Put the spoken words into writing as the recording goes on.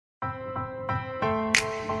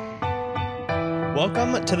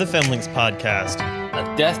Welcome to the Filmlings podcast,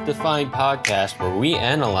 a death-defying podcast where we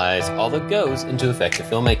analyze all that goes into effective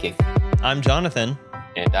filmmaking. I'm Jonathan.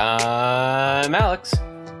 And I'm Alex.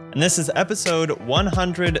 And this is episode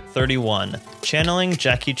 131, Channeling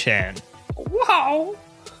Jackie Chan. Wow!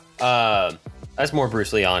 That's more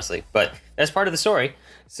Bruce Lee, honestly, but that's part of the story.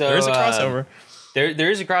 So there is a crossover.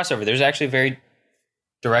 There is a crossover. There's actually a very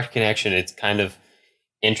direct connection. It's kind of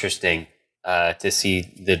interesting to see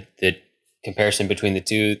the comparison between the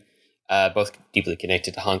two, both deeply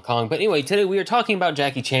connected to Hong Kong. But anyway, today we are talking about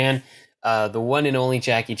Jackie Chan, the one and only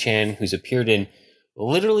Jackie Chan, who's appeared in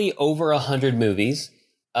literally over 100 movies.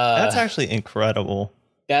 That's actually incredible.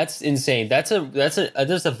 That's insane. That's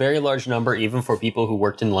a very large number, even for people who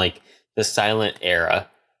worked in like the silent era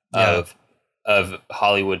of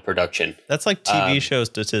Hollywood production. That's like TV show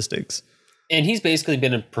statistics. And he's basically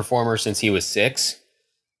been a performer since he was 6.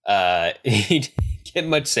 He didn't get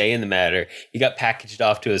much say in the matter. He got packaged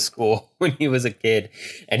off to a school when he was a kid,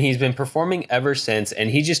 and he's been performing ever since. And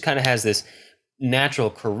he just kind of has this natural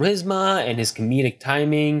charisma, and his comedic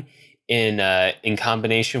timing in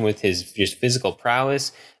combination with his just physical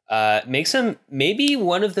prowess makes him maybe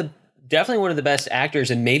definitely one of the best actors,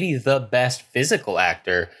 and maybe the best physical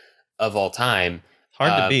actor of all time.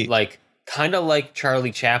 Hard to beat. Like kind of like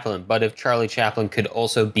Charlie Chaplin, but if Charlie Chaplin could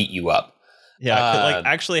also beat you up. Yeah, like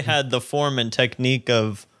actually had the form and technique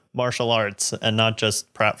of martial arts and not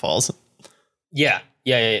just pratfalls. Yeah.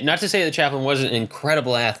 Not to say that Chaplin wasn't an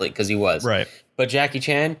incredible athlete, because he was. Right. But Jackie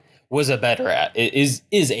Chan was a better is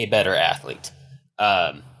a better athlete,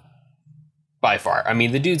 by far. I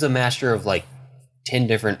mean, the dude's a master of like 10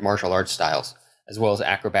 different martial arts styles, as well as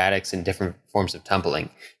acrobatics and different forms of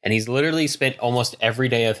tumbling. And he's literally spent almost every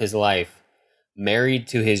day of his life married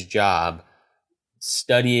to his job,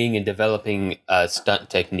 studying and developing stunt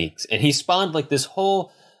techniques. And he spawned like this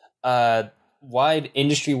whole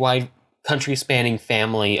industry-wide, country-spanning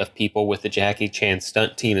family of people with the Jackie Chan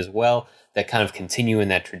stunt team as well, that kind of continue in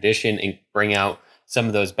that tradition and bring out some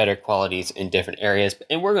of those better qualities in different areas.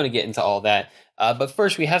 And we're going to get into all that. But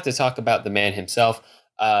first, we have to talk about the man himself.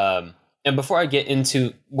 And before I get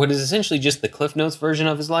into what is essentially just the Cliff Notes version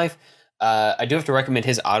of his life, I do have to recommend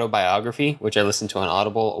his autobiography, which I listened to on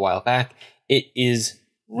Audible a while back. It is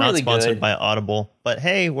really not sponsored good. by Audible, but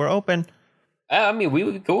hey, we're open. I mean, we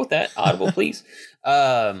would go with that. Audible, please.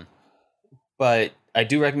 But I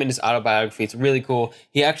do recommend his autobiography. It's really cool.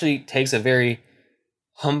 He actually takes a very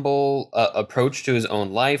humble approach to his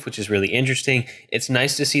own life, which is really interesting. It's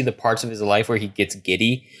nice to see the parts of his life where he gets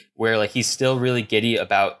giddy, where like he's still really giddy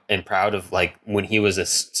about and proud of like when he was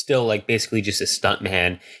still like basically just a stunt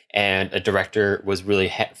man, and a director was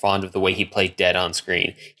really fond of the way he played dead on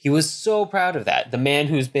screen. He was so proud of that. The man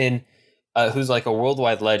who's like a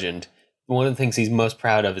worldwide legend, one of the things he's most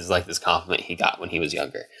proud of is like this compliment he got when he was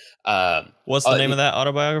younger. What's the name of that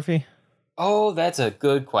autobiography? Oh, that's a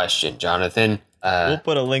good question, Jonathan. We'll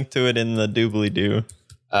put a link to it in the doobly-doo.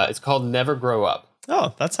 It's called Never Grow Up.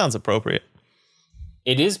 Oh, that sounds appropriate.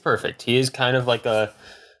 It is perfect. He is kind of like it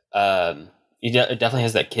definitely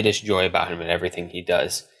has that kiddish joy about him in everything he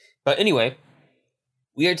does. But anyway,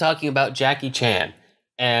 we are talking about Jackie Chan.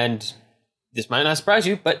 And this might not surprise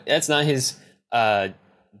you, but that's not his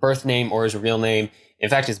birth name or his real name. In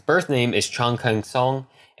fact, his birth name is Chong Keng Song,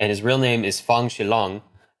 and his real name is Fong Shilong.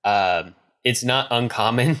 It's not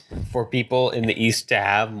uncommon for people in the East to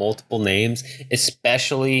have multiple names,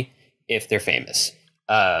 especially if they're famous.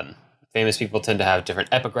 Famous people tend to have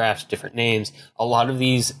different epigraphs, different names. A lot of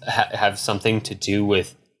these have something to do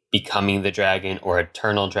with becoming the dragon or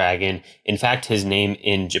eternal dragon. In fact, his name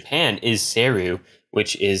in Japan is Seiryu,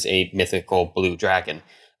 which is a mythical blue dragon.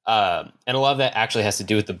 And a lot of that actually has to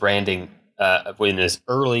do with the branding in his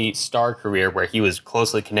early star career, where he was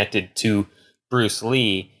closely connected to Bruce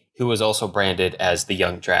Lee, who was also branded as the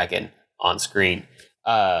young dragon on screen.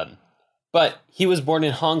 But he was born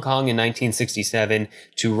in Hong Kong in 1967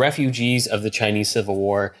 to refugees of the Chinese Civil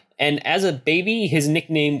War. And as a baby, his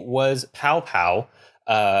nickname was Pow Pow,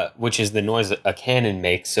 which is the noise a cannon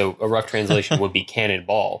makes. So a rough translation would be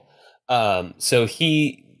cannonball. So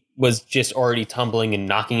he was just already tumbling and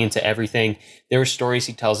knocking into everything. There were stories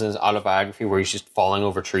he tells in his autobiography where he's just falling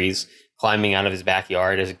over trees, climbing out of his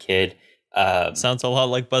backyard as a kid. Sounds a lot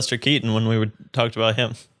like Buster Keaton when we talked about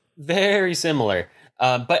him. Very similar.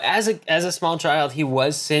 But as a small child, he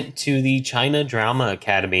was sent to the China Drama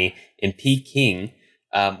Academy in Peking,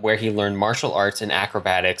 where he learned martial arts and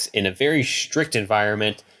acrobatics in a very strict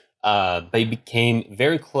environment. But he became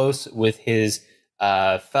very close with his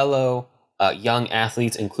fellow young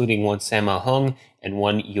athletes, including one Sammo Hung and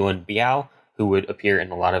one Yuan Biao, who would appear in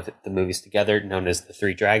a lot of the movies together, known as the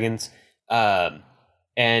Three Dragons.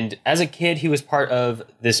 And as a kid, he was part of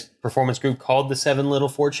this performance group called the Seven Little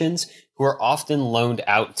Fortunes, who are often loaned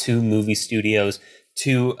out to movie studios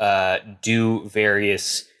to do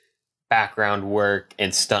various background work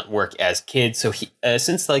and stunt work as kids. So he,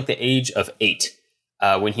 since like the age of 8,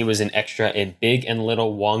 when he was an extra in Big and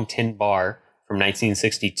Little Wong Tin Bar from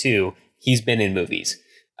 1962, he's been in movies,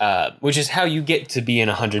 which is how you get to be in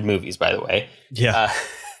 100 movies, by the way. Yeah.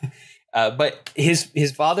 But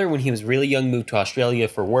his father, when he was really young, moved to Australia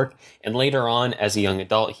for work. And later on, as a young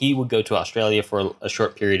adult, he would go to Australia for a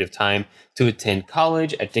short period of time to attend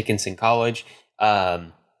college at Dickinson College.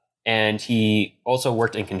 And he also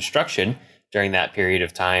worked in construction during that period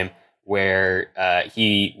of time, where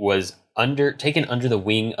he was taken under the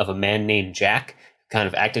wing of a man named Jack, who kind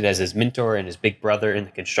of acted as his mentor and his big brother in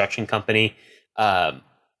the construction company.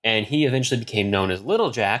 And he eventually became known as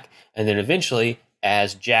Little Jack, and then eventually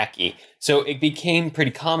as Jackie. So it became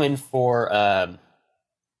pretty common for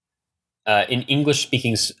in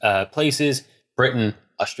English-speaking places, Britain,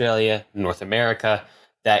 Australia, North America,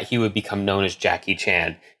 that he would become known as Jackie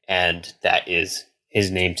Chan, and that is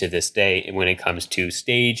his name to this day when it comes to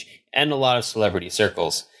stage and a lot of celebrity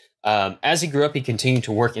circles. As he grew up, he continued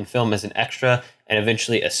to work in film as an extra and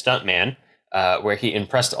eventually a stuntman, where he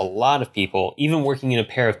impressed a lot of people, even working in a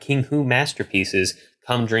pair of King Hu masterpieces,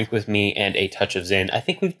 Come Drink With Me and A Touch of Zen. I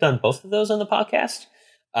think we've done both of those on the podcast.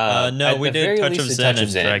 No, we did Touch of Zen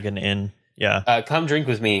and Dragon Inn. Yeah. Come Drink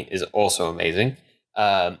With Me is also amazing.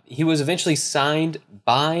 He was eventually signed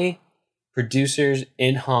by producers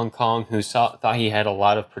in Hong Kong who thought he had a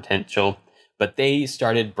lot of potential, but they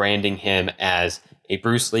started branding him as a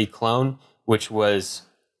Bruce Lee clone, which was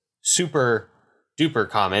super duper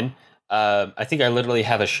common. I think I literally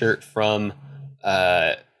have a shirt from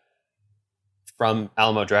Alamo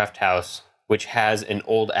Drafthouse, which has an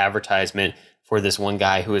old advertisement for this one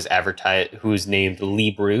guy who is named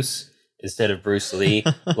Lee Bruce instead of Bruce Lee.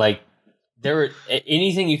 Like, there were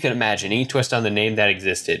anything you could imagine, any twist on the name that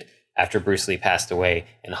existed after Bruce Lee passed away,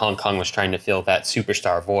 and Hong Kong was trying to fill that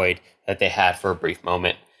superstar void that they had for a brief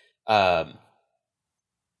moment. But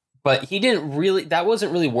that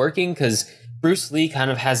wasn't really working, because Bruce Lee kind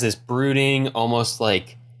of has this brooding, almost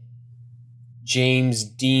like James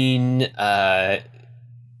Dean, Marlon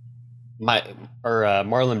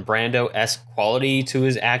Brando-esque quality to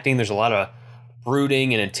his acting. There's a lot of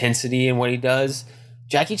brooding and intensity in what he does.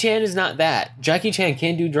 Jackie Chan is not that. Jackie Chan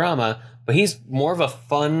can do drama, but he's more of a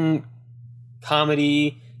fun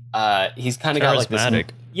comedy. He's kind of got like this.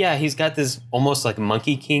 Yeah, he's got this almost like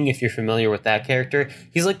Monkey King, if you're familiar with that character.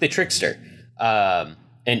 He's like the trickster.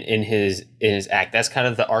 In his act, that's kind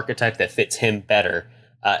of the archetype that fits him better.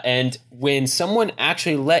 And when someone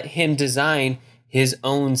actually let him design his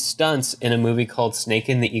own stunts in a movie called Snake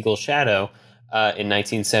in the Eagle's Shadow in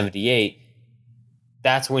 1978,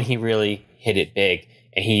 that's when he really hit it big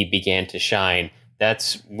and he began to shine.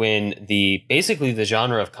 That's when basically the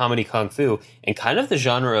genre of comedy kung fu and kind of the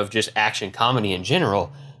genre of just action comedy in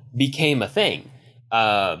general became a thing,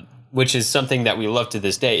 which is something that we love to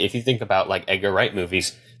this day. If you think about like Edgar Wright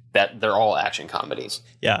movies, that they're all action comedies.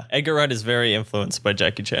 Yeah, Edgar Wright is very influenced by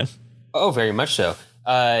Jackie Chan. Oh, very much so.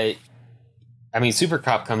 I mean,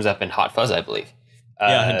 Supercop comes up in Hot Fuzz, I believe.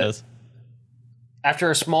 Yeah, it does.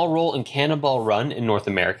 After a small role in Cannonball Run in North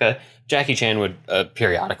America, Jackie Chan would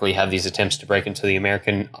periodically have these attempts to break into the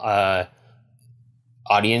American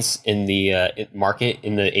audience in the market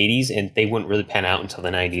in the 80s, and they wouldn't really pan out until the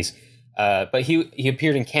 90s. But he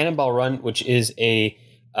appeared in Cannonball Run, which is a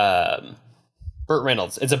Burt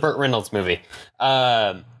Reynolds. It's a Burt Reynolds movie.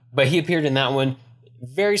 But he appeared in that one.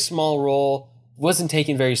 Very small role. Wasn't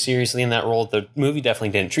taken very seriously in that role. The movie definitely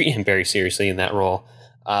didn't treat him very seriously in that role.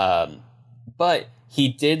 But he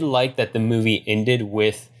did like that the movie ended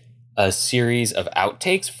with a series of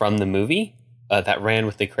outtakes from the movie that ran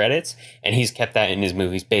with the credits. And he's kept that in his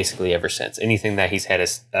movies basically ever since. Anything that he's had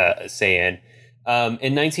a say in.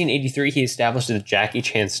 In 1983, he established the Jackie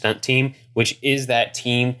Chan stunt team, which is that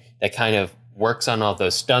team that kind of works on all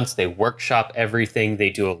those stunts. They workshop everything. They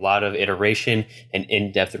do a lot of iteration and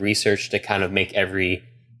in-depth research to kind of make every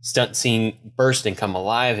stunt scene burst and come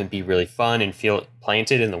alive and be really fun and feel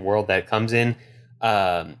planted in the world that it comes in.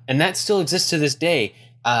 And that still exists to this day.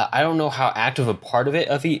 I don't know how active a part of it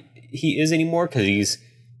he is anymore, because he's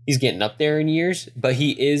getting up there in years, but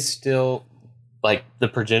he is still like the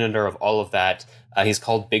progenitor of all of that. He's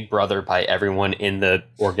called Big Brother by everyone in the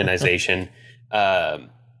organization.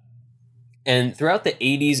 And throughout the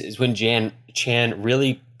 80s is when Chan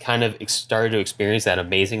really kind of started to experience that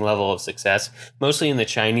amazing level of success, mostly in the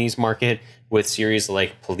Chinese market with series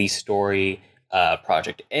like Police Story,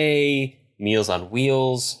 Project A, Meals on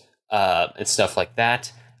Wheels, and stuff like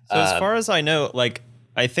that. So as far as I know, like,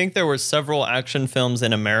 I think there were several action films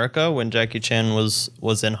in America when Jackie Chan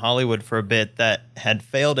was in Hollywood for a bit that had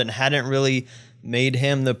failed and hadn't really made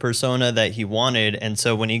him the persona that he wanted. And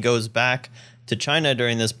so when he goes back to China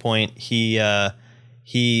during this point, he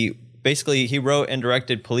basically wrote and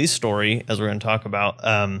directed Police Story, as we're going to talk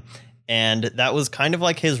about. And that was kind of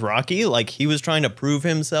like his Rocky. Like, he was trying to prove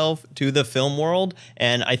himself to the film world.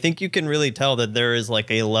 And I think you can really tell that there is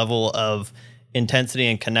like a level of intensity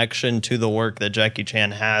and connection to the work that Jackie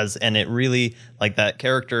Chan has. And it really, like, that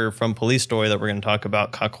character from Police Story that we're going to talk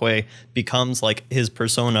about, Kakui, becomes like his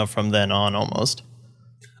persona from then on almost.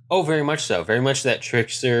 Oh, very much so. Very much that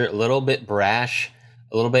trickster, a little bit brash,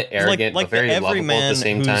 a little bit arrogant, like but very lovable at the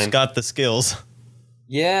same time. Who's got the skills.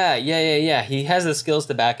 Yeah. He has the skills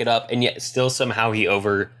to back it up, and yet still somehow he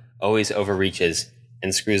always overreaches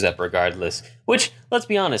and screws up regardless. Which, let's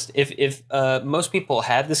be honest, if most people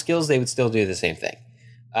had the skills, they would still do the same thing.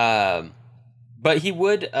 But he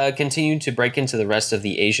would continue to break into the rest of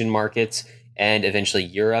the Asian markets and eventually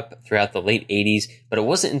Europe throughout the late 80s. But it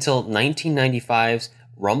wasn't until 1995's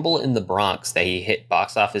Rumble in the Bronx that he hit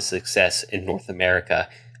box office success in North America,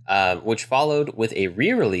 which followed with a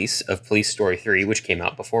re-release of Police Story 3, which came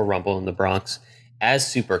out before Rumble in the Bronx, as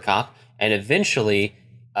Supercop, and eventually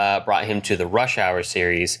brought him to the Rush Hour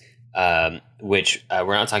series, which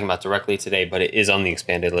we're not talking about directly today, but it is on the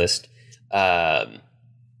expanded list.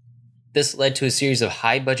 This led to a series of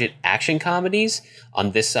high-budget action comedies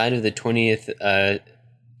on this side of the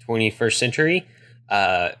 21st century,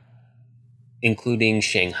 including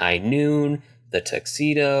Shanghai Noon, The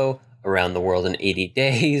Tuxedo, Around the World in 80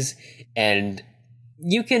 Days, and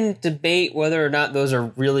you can debate whether or not those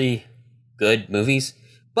are really good movies,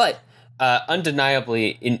 but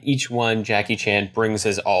undeniably, in each one, Jackie Chan brings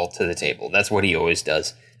his all to the table. That's what he always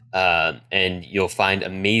does. And you'll find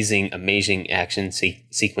amazing action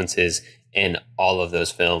sequences in all of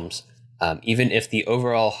those films. Even if the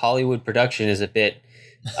overall Hollywood production is a bit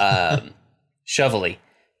shovelly,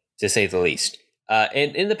 to say the least.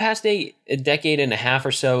 And in the past a decade and a half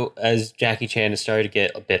or so, as Jackie Chan has started to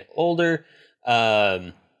get a bit older,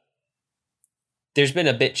 there's been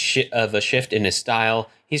a bit of a shift in his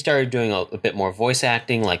style. He started doing a bit more voice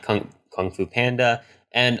acting, like Kung Fu Panda,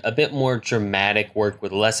 and a bit more dramatic work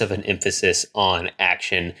with less of an emphasis on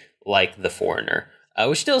action, like The Foreigner,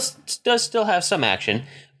 which does still have some action,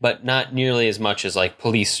 but not nearly as much as like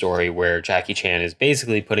Police Story, where Jackie Chan is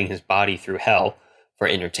basically putting his body through hell for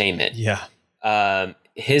entertainment. Yeah.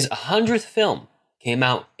 His 100th film came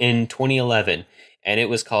out in 2011, and it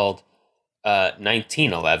was called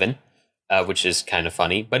 1911. Which is kind of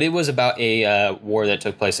funny, but it was about a war that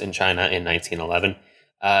took place in China in 1911.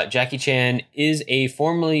 Jackie Chan is a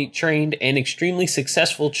formally trained and extremely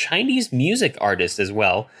successful Chinese music artist as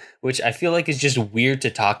well, which I feel like is just weird to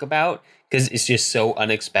talk about because it's just so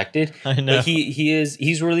unexpected. I know. But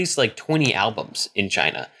he's released like 20 albums in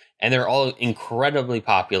China, and they're all incredibly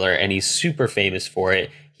popular, and he's super famous for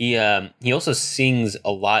it. He also sings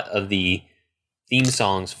a lot of the theme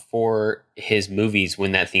songs for his movies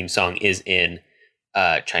when that theme song is in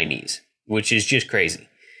Chinese, which is just crazy.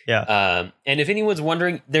 Yeah. And if anyone's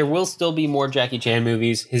wondering, there will still be more Jackie Chan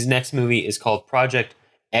movies. His next movie is called Project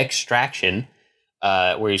Extraction,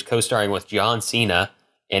 where he's co-starring with John Cena,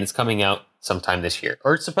 and it's coming out sometime this year,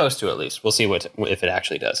 or it's supposed to at least. We'll see if it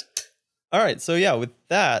actually does. All right, so yeah, with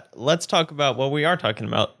that, let's talk about what we are talking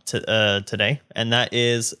about today, and that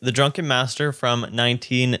is The Drunken Master from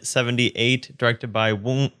 1978, directed by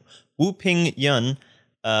Wu Ping Yun.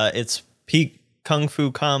 It's peak kung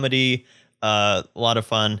fu comedy, a lot of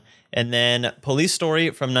fun. And then Police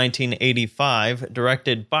Story from 1985,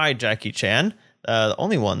 directed by Jackie Chan, the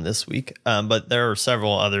only one this week, but there are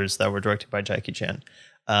several others that were directed by Jackie Chan.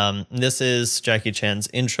 This is Jackie Chan's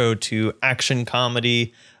intro to action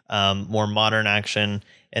comedy, more modern action,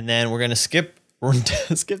 and then we're going to skip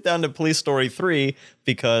down to Police Story 3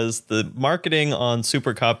 because the marketing on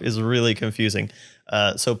Supercop is really confusing.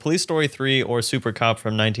 So Police Story 3 or Supercop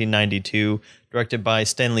from 1992, directed by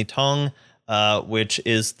Stanley Tong, which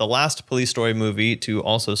is the last Police Story movie to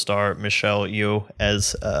also star Michelle Yeoh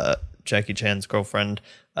as Jackie Chan's girlfriend,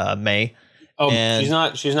 May. Oh,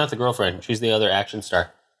 and she's not the girlfriend. She's the other action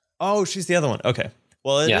star. Oh, she's the other one. Okay.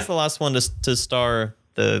 Well, it is the last one to star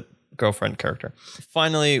the girlfriend character.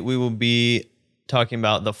 Finally, we will be talking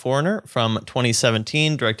about The Foreigner from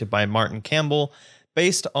 2017, directed by Martin Campbell,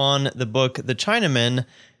 based on the book The Chinaman,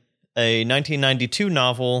 a 1992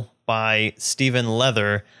 novel by Stephen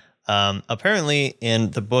Leather. Apparently,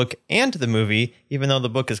 in the book and the movie, even though the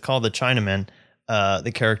book is called The Chinaman,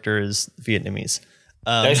 the character is Vietnamese.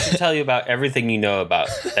 I should tell you about everything you know about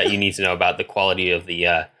that you need to know about the quality of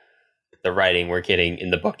the writing we're getting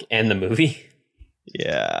in the book and the movie.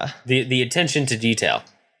 Yeah. The attention to detail.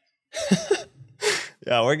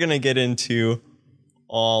 Yeah, we're gonna get into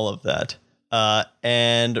all of that.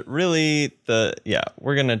 And really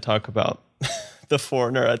we're gonna talk about the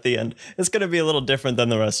foreigner at the end. It's gonna be a little different than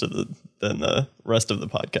the rest of the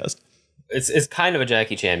podcast. It's kind of a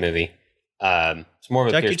Jackie Chan movie. It's more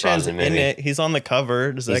of a Jackie Chan's in it. He's on the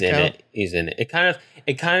cover. Does that count? He's in it. It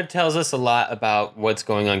kind of tells us a lot about what's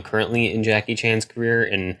going on currently in Jackie Chan's career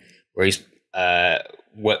and where he's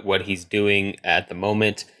what he's doing at the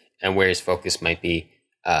moment and where his focus might be.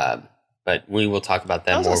 But we will talk about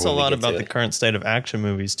that more. It tells us a lot about the current state of action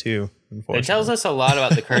movies too. It tells us a lot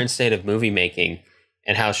about the current state of movie making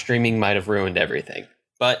and how streaming might have ruined everything.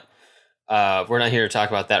 But we're not here to talk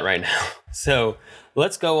about that right now. So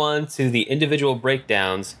let's go on to the individual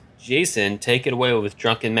breakdowns. Jason, take it away with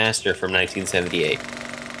Drunken Master from 1978.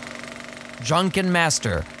 Drunken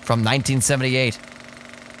Master from 1978.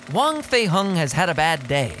 Wang Fei-hung has had a bad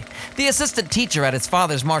day. The assistant teacher at his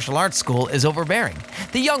father's martial arts school is overbearing.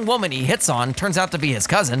 The young woman he hits on turns out to be his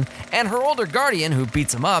cousin, and her older guardian who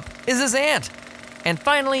beats him up is his aunt. And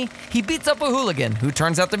finally, he beats up a hooligan who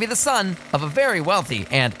turns out to be the son of a very wealthy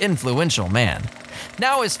and influential man.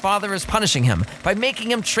 Now his father is punishing him by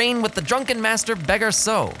making him train with the Drunken Master beggar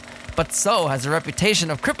So. But So has a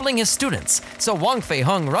reputation of crippling his students, so Wang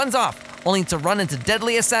Fei-hung runs off, only to run into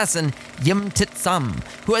deadly assassin Yim Tit-sum,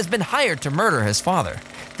 who has been hired to murder his father.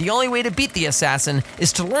 The only way to beat the assassin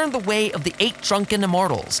is to learn the way of the 8 drunken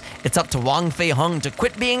immortals. It's up to Wang Fei-hung to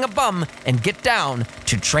quit being a bum and get down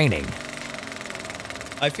to training.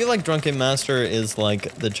 I feel like Drunken Master is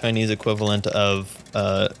like the Chinese equivalent of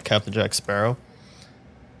Captain Jack Sparrow.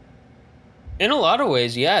 In a lot of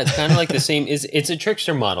ways, yeah. It's kind of like the same. It's a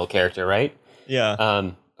trickster model character, right? Yeah.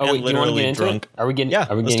 Do you want to get into it? Are we getting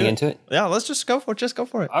into it? Yeah, let's just go for it. Just go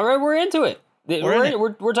for it. All right, we're into it.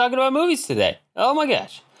 We're talking about movies today. Oh my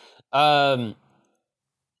gosh. So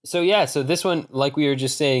this one, like we were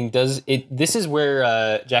just saying, this is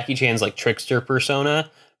where Jackie Chan's like trickster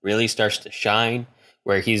persona really starts to shine,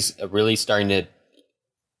 where he's really starting to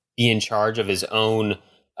be in charge of his own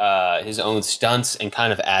stunts and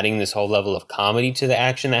kind of adding this whole level of comedy to the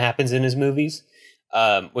action that happens in his movies,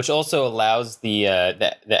 which also allows the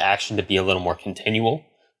action to be a little more continual.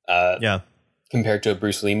 Compared to a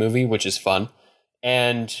Bruce Lee movie, which is fun.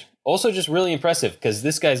 And also just really impressive because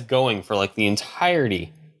this guy's going for like the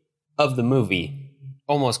entirety of the movie,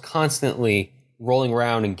 almost constantly rolling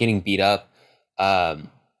around and getting beat up. And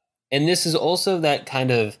this is also that kind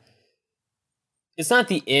of, it's not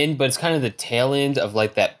the end, but it's kind of the tail end of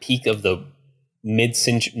like that peak of the mid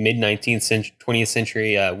 19th century, 20th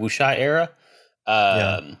century wuxia era.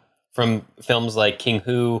 From films like King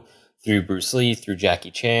Hu through Bruce Lee, through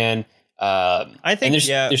Jackie Chan. I think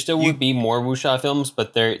there still would be more wuxia films,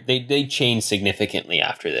 but they changed significantly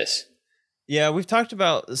after this. Yeah, we've talked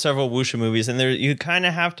about several wuxia movies, and you kind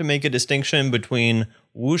of have to make a distinction between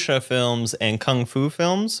wuxia films and kung fu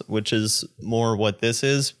films, which is more what this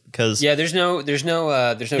is. Because there's no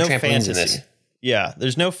trampolines fantasy in this. Yeah,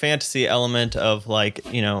 there's no fantasy element of like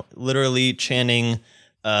literally channing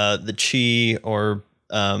the chi or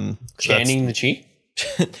channing the chi.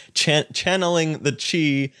 Channeling the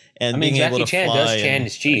chi and being Jackie able to Chan fly does chan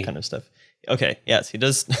his chi. That kind of stuff. Okay, yes, he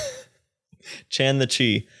does chan the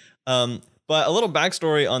chi. But a little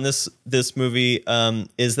backstory on this movie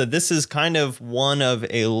is that this is kind of one of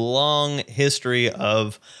a long history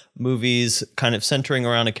of movies kind of centering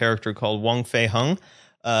around a character called Wang Fei-hung.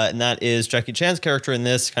 And that is Jackie Chan's character in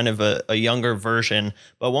this, kind of a younger version.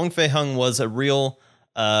 But Wang Fei-hung was a real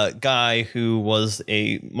guy who was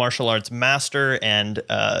a martial arts master and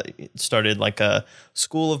started like a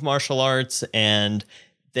school of martial arts, and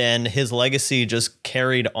then his legacy just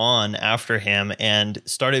carried on after him and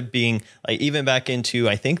started being like, even back into,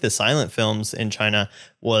 I think, the silent films in China,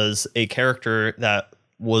 was a character that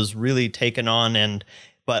was really taken on,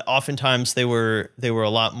 but oftentimes they were a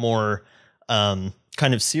lot more kind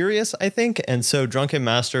of serious, I think. And so Drunken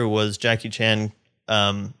Master was Jackie Chan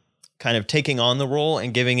kind of taking on the role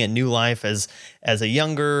and giving it new life as a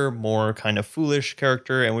younger, more kind of foolish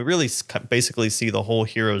character. And we really basically see the whole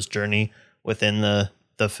hero's journey within the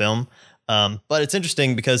film. But it's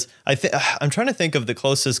interesting because I'm trying to think of the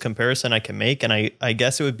closest comparison I can make. And I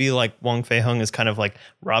guess it would be like Wang Fei-hung is kind of like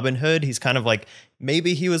Robin Hood. He's kind of like,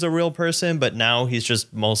 maybe he was a real person, but now he's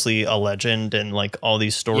just mostly a legend, and like all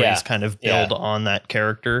these stories kind of build on that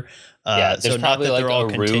character. There's so probably not that like they're all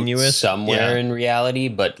a root continuous somewhere in reality,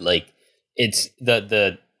 but like it's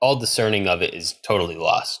the all discerning of it is totally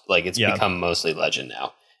lost. Like it's become mostly legend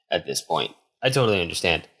now at this point. I totally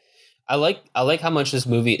understand. I like how much this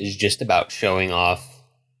movie is just about showing off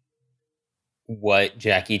what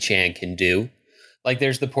Jackie Chan can do. Like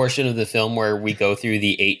there's the portion of the film where we go through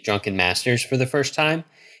the 8 Drunken Masters for the first time,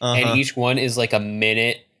 and each one is like a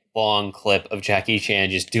minute long clip of Jackie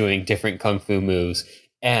Chan just doing different kung fu moves.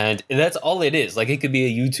 And that's all it is. Like it could be a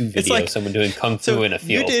YouTube video of someone doing kung fu in a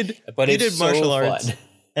field. You did martial arts,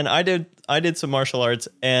 and I did some martial arts,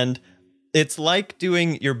 and it's like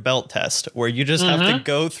doing your belt test where you just have to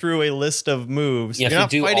go through a list of moves. You're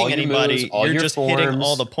not fighting anybody. You're just hitting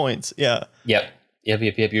all the points. Yeah. Yep. You're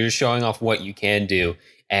just showing off what you can do,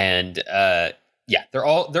 and they're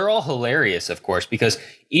all hilarious, of course, because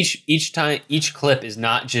each clip is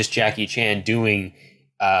not just Jackie Chan doing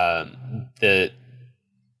the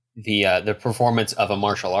performance of a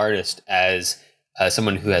martial artist as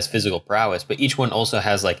someone who has physical prowess, but each one also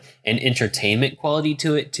has like an entertainment quality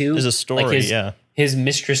to it too. There's a story, like his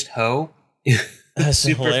Mistress Ho, that's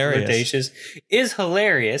super flirtatious, is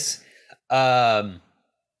hilarious.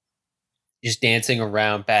 Just dancing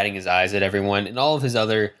around, batting his eyes at everyone, and all of his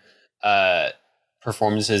other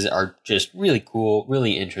performances are just really cool,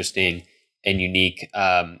 really interesting, and unique.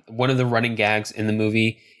 One of the running gags in the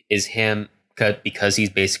movie is him because he's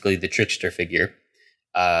basically the trickster figure.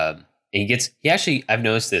 And I've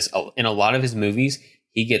noticed this in a lot of his movies,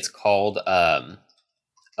 he gets called a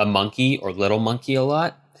monkey or little monkey a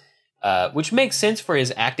lot, which makes sense for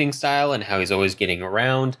his acting style and how he's always getting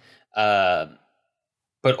around.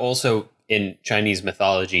 But also in Chinese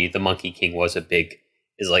mythology, the Monkey King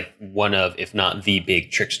is like one of, if not the big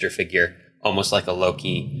trickster figure, almost like a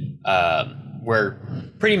Loki,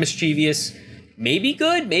 where pretty mischievous, maybe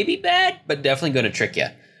good, maybe bad, but definitely going to trick you.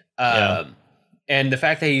 And the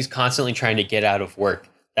fact that he's constantly trying to get out of work,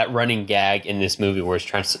 that running gag in this movie where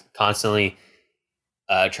he's constantly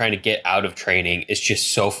trying to get out of training is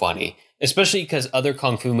just so funny, especially because other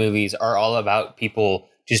Kung Fu movies are all about people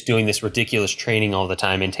just doing this ridiculous training all the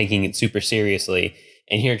time and taking it super seriously.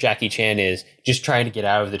 And here Jackie Chan is just trying to get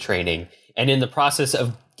out of the training. And in the process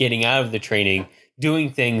of getting out of the training,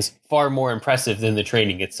 doing things far more impressive than the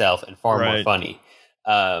training itself and far more funny,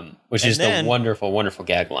 which is the wonderful, wonderful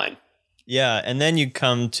gag line. Yeah, and then you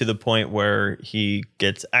come to the point where he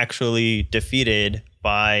gets actually defeated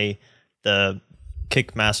by the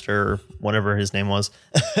Kickmaster, whatever his name was,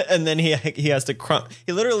 and then he has to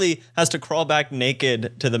he literally has to crawl back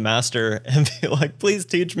naked to the master and be like, "Please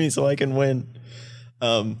teach me so I can win."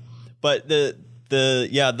 But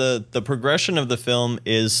the progression of the film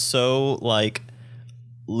is so like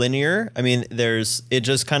linear. I mean, it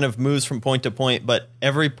just kind of moves from point to point, but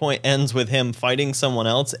every point ends with him fighting someone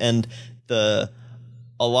else, and a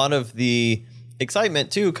lot of the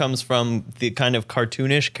excitement too comes from the kind of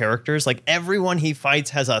cartoonish characters. Like everyone he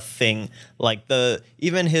fights has a thing. Like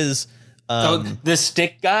even his the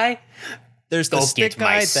stick guy. There's the stick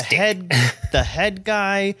guy, the head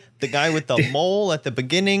guy, the guy with the mole at the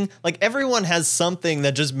beginning. Like everyone has something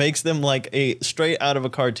that just makes them like a straight out of a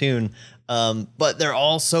cartoon. But they're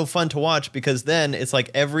all so fun to watch because then it's like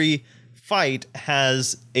every fight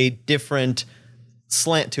has a different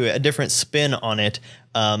slant to it, a different spin on it.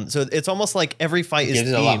 So it's almost like every fight is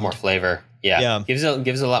gives it a lot more flavor. Yeah. Gives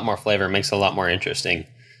it a lot more flavor, makes it a lot more interesting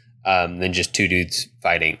than just two dudes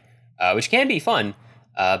fighting, which can be fun.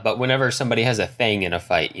 But whenever somebody has a thing in a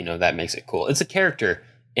fight, that makes it cool. It's a character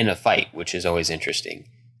in a fight, which is always interesting.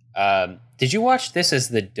 Did you watch this as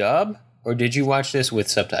the dub or did you watch this with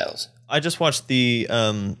subtitles? I just watched the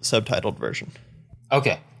subtitled version.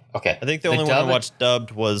 Okay. I think the only one I watched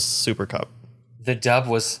dubbed was Supercop. The dub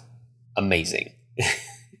was amazing.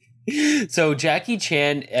 So Jackie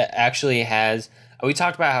Chan actually has, we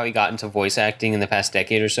talked about how he got into voice acting in the past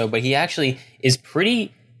decade or so, but he actually is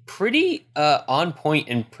pretty on point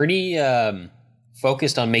and pretty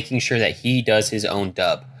focused on making sure that he does his own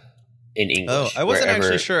dub in English. I wasn't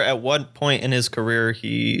actually sure at what point in his career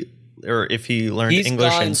if he learned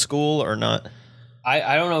English in school or not.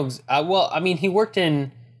 I don't know. Well, I mean, he worked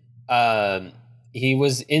in, he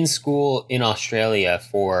was in school in Australia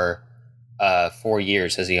for 4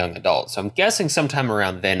 years as a young adult. So I'm guessing sometime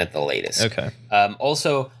around then at the latest. Okay.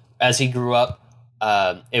 Also, as he grew up,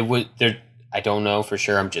 I don't know for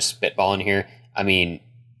sure. I'm just spitballing here. I mean,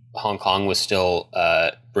 Hong Kong was still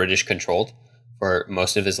British controlled for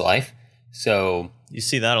most of his life. So you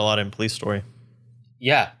see that a lot in Police Story.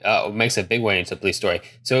 Yeah, it makes a big way into Police Story.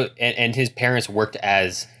 So and his parents worked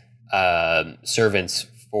as servants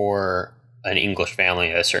for an English family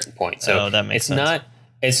at a certain point. So that makes sense.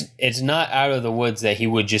 It's not out of the woods that he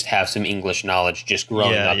would just have some English knowledge just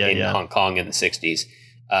growing up in Hong Kong in the 60s.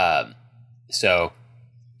 So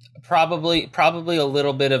probably a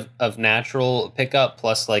little bit of natural pickup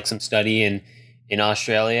plus like some study in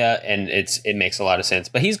Australia, and it makes a lot of sense.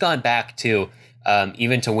 But he's gone back to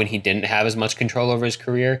even to when he didn't have as much control over his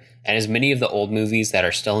career, and as many of the old movies that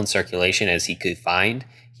are still in circulation as he could find,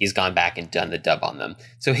 he's gone back and done the dub on them.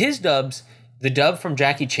 So his dubs, the dub from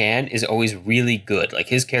Jackie Chan is always really good. Like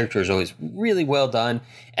his character is always really well done,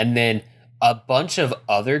 and then a bunch of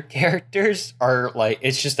other characters are like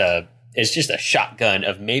it's just a shotgun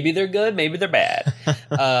of maybe they're good, maybe they're bad.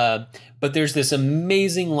 But there's this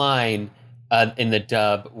amazing line in the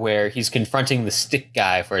dub where he's confronting the stick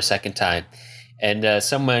guy for a second time, and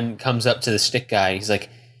someone comes up to the stick guy and he's like,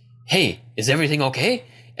 "Hey, is everything okay?"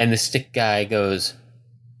 And the stick guy goes,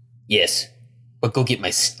 "Yes, but go get my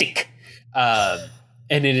stick." And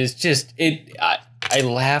it is just I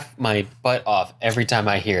laugh my butt off every time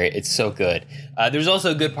I hear it. It's so good. There's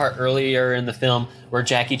also a good part earlier in the film where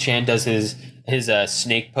Jackie Chan does his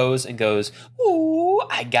snake pose and goes, "Ooh,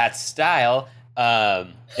 I got style,"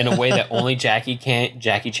 in a way that only Jackie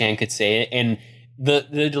Chan could say it. And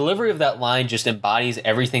the delivery of that line just embodies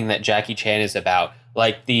everything that Jackie Chan is about.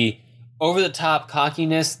 Like the over the top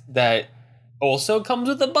cockiness that also comes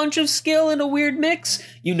with a bunch of skill in a weird mix.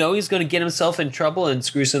 You know he's going to get himself in trouble and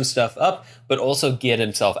screw some stuff up, but also get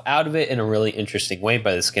himself out of it in a really interesting way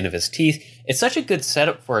by the skin of his teeth. It's such a good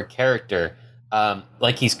setup for a character.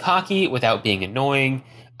 Like he's cocky without being annoying.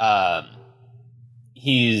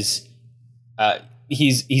 He's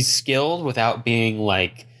skilled without being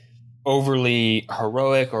like overly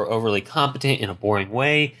heroic or overly competent in a boring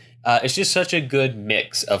way. It's just such a good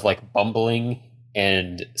mix of like bumbling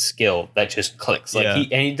and skill that just clicks.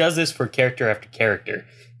 Like he does this for character after character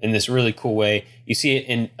in this really cool way. You see it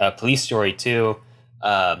in Police Story 2,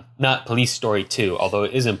 not Police Story 2, although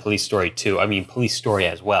it is in Police Story 2. I mean Police Story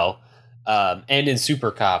as well, and in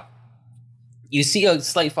Supercop. You see a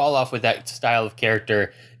slight fall off with that style of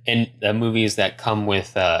character in movies that come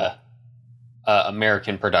with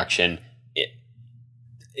American production.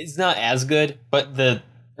 It's not as good, but the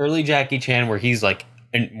early Jackie Chan where he's like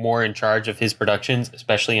more in charge of his productions,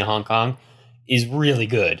 especially in Hong Kong, is really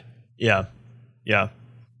good. Yeah. All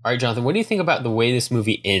right, Jonathan, what do you think about the way this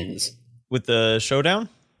movie ends? With the showdown?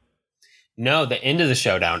 No, the end of the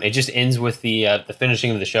showdown. It just ends with the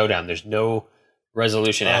finishing of the showdown. There's no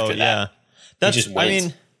resolution after that. Yeah. That's just wins. I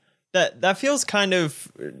mean, that feels kind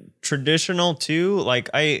of traditional too. Like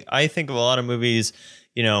I think of a lot of movies,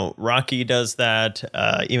 you know, Rocky does that,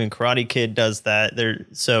 even Karate Kid does that.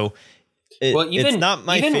 It's not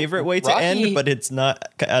my favorite way to end, but it's not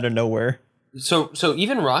out of nowhere. So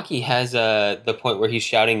even Rocky has the point where he's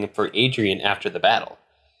shouting for Adrian after the battle.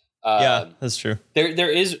 Yeah, that's true. There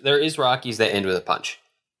is Rockies that end with a punch,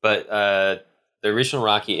 but the original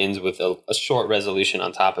Rocky ends with a short resolution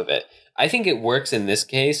on top of it. I think it works in this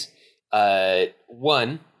case.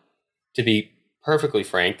 One, to be perfectly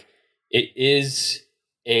frank, it is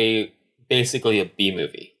basically a B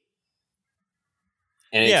movie.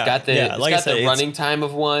 And it's got the running time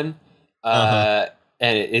of one. And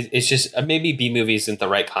it's just maybe B movie isn't the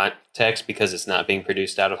right context because it's not being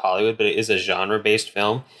produced out of Hollywood, but it is a genre-based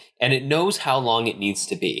film, and it knows how long it needs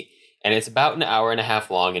to be. And it's about an hour and a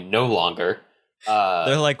half long and no longer.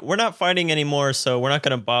 They're like, we're not fighting anymore, so we're not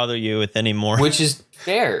going to bother you with any more. Which is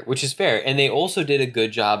fair. And they also did a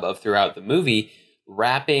good job of throughout the movie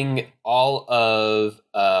wrapping all of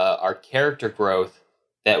our character growth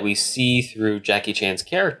that we see through Jackie Chan's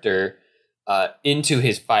character into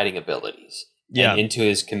his fighting abilities. And into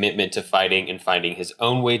his commitment to fighting and finding his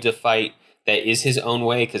own way to fight that is his own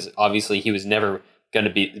way, because obviously he was never going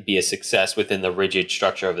to be a success within the rigid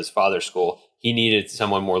structure of his father's school. He needed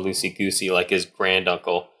someone more loosey-goosey like his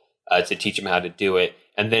granduncle to teach him how to do it.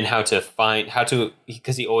 And then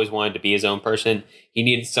because he always wanted to be his own person, he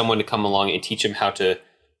needed someone to come along and teach him how to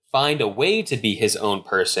find a way to be his own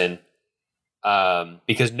person,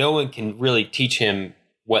 because no one can really teach him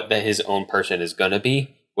what his own person is going to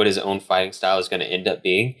be, what his own fighting style is going to end up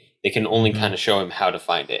being. They can only kind of show him how to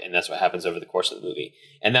find it, and that's what happens over the course of the movie.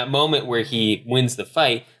 And that moment where he wins the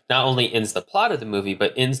fight not only ends the plot of the movie,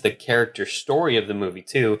 but ends the character story of the movie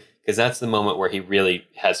too, because that's the moment where he really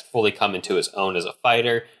has fully come into his own as a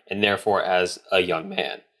fighter and therefore as a young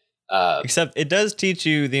man. Except it does teach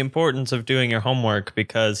you the importance of doing your homework,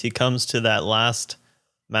 because he comes to that last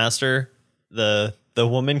master, the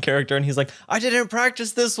woman character, and he's like, I didn't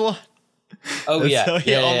practice this one. Oh yeah, so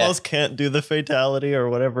he almost can't do the fatality or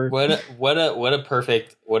whatever. What a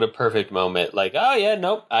perfect moment. Like, oh yeah,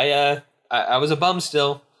 nope, I was a bum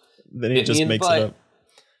still. Then he just makes it up.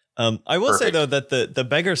 I will say Perfect. though that the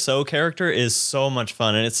Beggar So character is so much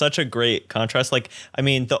fun, and it's such a great contrast. Like, I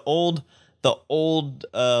mean, the old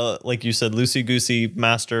like you said, loosey goosey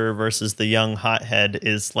master versus the young hothead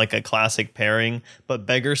is like a classic pairing, but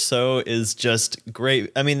Beggar So is just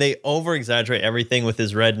great. I mean, they over exaggerate everything with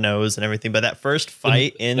his red nose and everything, but that first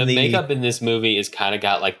fight the makeup in this movie is kind of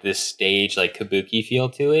got like this stage like kabuki feel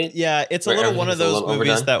to it. yeah, it's a where little one of everything's a those little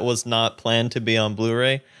movies overdone. that was not planned to be on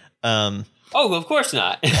Blu-ray. Oh, of course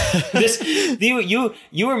not.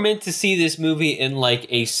 You were meant to see this movie in like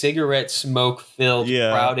a cigarette smoke filled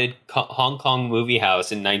crowded Hong Kong movie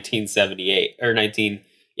house in 1978.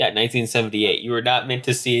 You were not meant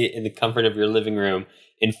to see it in the comfort of your living room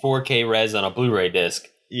in 4K res on a Blu-ray disc.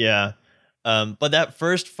 Yeah. But that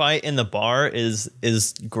first fight in the bar is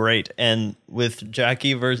great, and with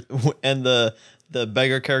Jackie and the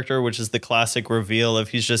beggar character, which is the classic reveal of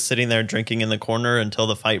he's just sitting there drinking in the corner until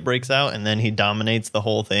the fight breaks out, and then he dominates the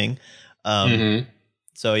whole thing.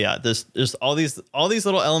 So yeah, there's all these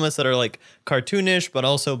little elements that are like cartoonish, but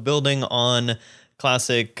also building on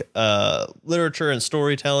classic literature and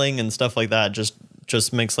storytelling and stuff like that.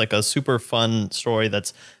 Just makes like a super fun story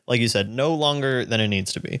that's, like you said, no longer than it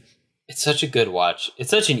needs to be. It's such a good watch.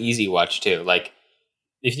 It's such an easy watch too. Like,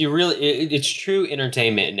 if you really, it's true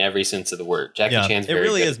entertainment in every sense of the word. Jackie Chan's very it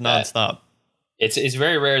really good is at that. nonstop. It's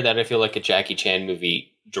very rare that I feel like a Jackie Chan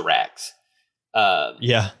movie drags.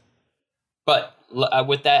 Yeah. But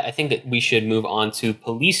with that, I think that we should move on to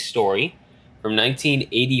Police Story from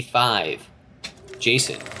 1985.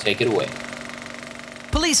 Jason, take it away.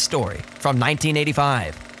 Police Story from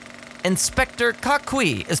 1985. Inspector Kok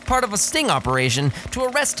Kui is part of a sting operation to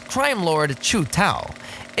arrest crime lord Chu Tao.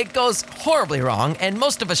 It goes horribly wrong, and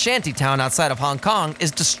most of a shanty town outside of Hong Kong is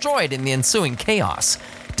destroyed in the ensuing chaos.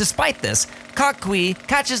 Despite this, Kok Kui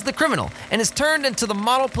catches the criminal and is turned into the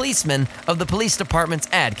model policeman of the police department's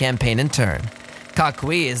ad campaign in turn. Kok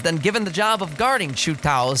Kui is then given the job of guarding Chu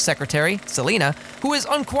Tao's secretary, Selina, who is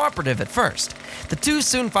uncooperative at first. The two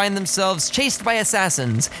soon find themselves chased by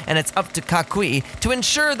assassins, and it's up to Kok Kui to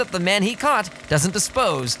ensure that the man he caught doesn't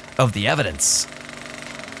dispose of the evidence.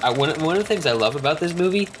 One of the things I love about this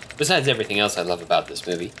movie, besides everything else I love about this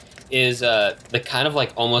movie, is the kind of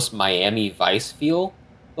like almost Miami Vice feel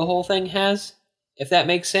the whole thing has, if that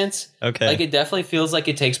makes sense. Okay. Like, it definitely feels like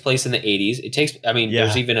it takes place in the 80s.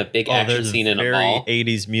 There's even a big action scene in a mall. Very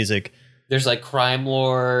 80s music. There's like crime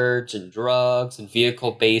lords and drugs and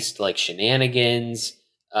vehicle-based like shenanigans.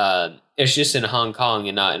 It's just in Hong Kong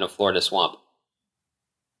and not in a Florida swamp.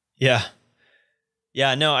 Yeah.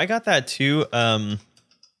 Yeah, no, I got that too.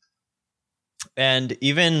 And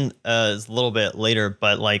even a little bit later,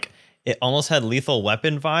 but like it almost had Lethal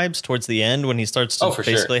Weapon vibes towards the end when he starts to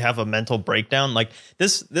basically have a mental breakdown. Like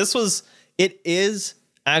it is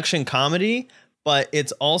action comedy, but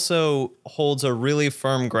it's also holds a really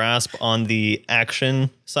firm grasp on the action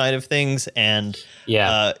side of things. And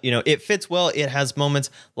it fits well. It has moments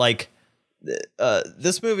like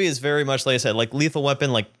this movie is very much, like I said, like Lethal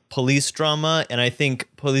Weapon, like police drama. And I think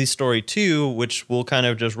Police Story 2, which we'll kind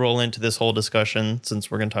of just roll into this whole discussion since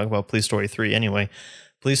we're going to talk about Police Story 3 anyway.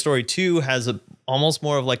 Police Story 2 has almost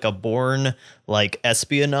more of like a Bourne, like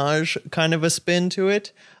espionage kind of a spin to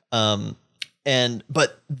it.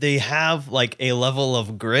 But they have like a level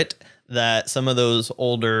of grit that some of those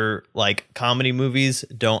older like comedy movies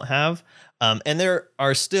don't have. And there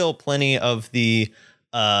are still plenty of the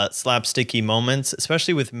slapsticky moments,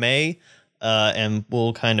 especially with May. And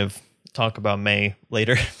we'll kind of talk about May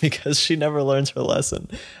later because she never learns her lesson.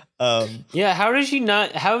 How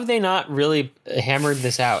have they not really hammered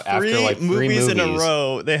this out after like three movies in a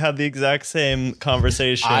row? They had the exact same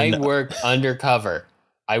conversation. I work undercover.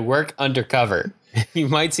 You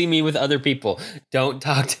might see me with other people. Don't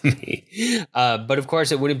talk to me. But of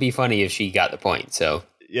course, it wouldn't be funny if she got the point. So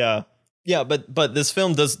yeah, but this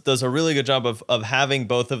film does a really good job of having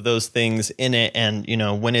both of those things in it. And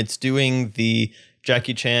when it's doing the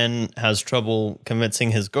Jackie Chan has trouble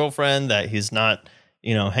convincing his girlfriend that he's not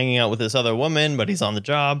hanging out with this other woman, but he's on the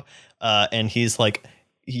job. And he's like,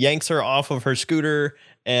 he yanks her off of her scooter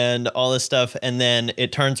and all this stuff. And then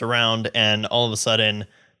it turns around and all of a sudden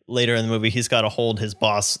later in the movie, he's got to hold his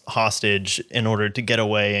boss hostage in order to get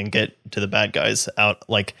away and get to the bad guys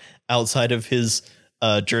outside of his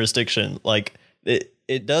jurisdiction. Like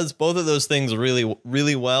it does both of those things really,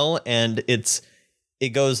 really well. And it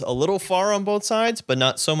goes a little far on both sides, but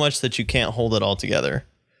not so much that you can't hold it all together.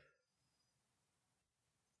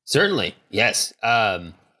 Certainly, yes.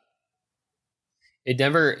 It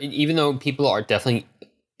never, even though people are definitely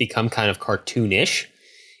become kind of cartoonish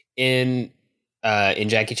in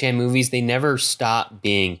Jackie Chan movies, they never stop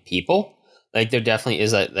being people. Like there definitely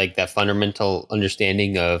is like that fundamental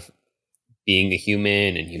understanding of being a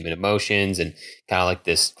human and human emotions, and kind of like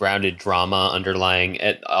this grounded drama underlying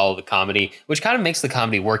all the comedy, which kind of makes the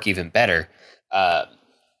comedy work even better.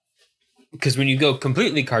 Because when you go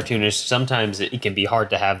completely cartoonish, sometimes it can be hard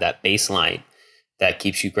to have that baseline that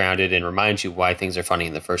keeps you grounded and reminds you why things are funny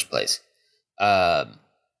in the first place.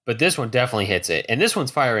 But this one definitely hits it. And this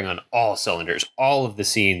one's firing on all cylinders. All of the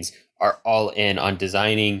scenes are all in on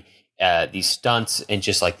designing these stunts and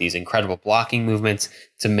just like these incredible blocking movements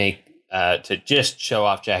to make to just show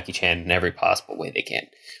off Jackie Chan in every possible way they can.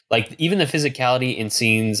 Like even the physicality in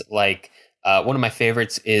scenes like one of my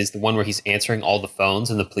favorites is the one where he's answering all the phones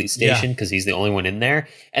in the police station because he's the only one in there.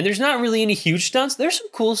 And there's not really any huge stunts. There's some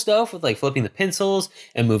cool stuff with like flipping the pencils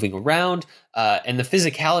and moving around. And the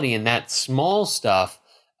physicality in that small stuff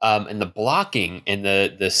and the blocking and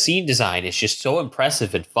the scene design is just so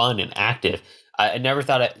impressive and fun and active. I never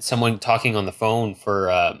thought someone talking on the phone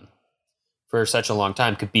for such a long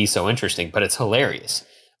time could be so interesting, but it's hilarious.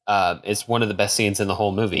 It's one of the best scenes in the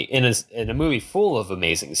whole movie, in a movie full of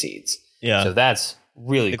amazing scenes. Yeah. So that's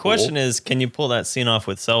really cool. The question is, can you pull that scene off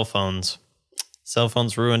with cell phones? Cell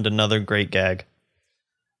phones ruined another great gag.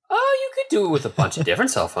 Oh, you could do it with a bunch of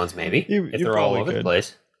different cell phones, maybe, if they're all over the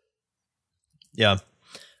place. Yeah.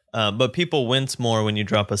 But people wince more when you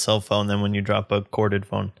drop a cell phone than when you drop a corded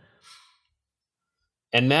phone.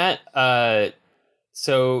 And Matt,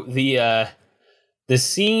 so the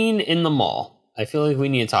scene in the mall, I feel like we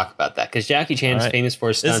need to talk about that because Jackie Chan's famous for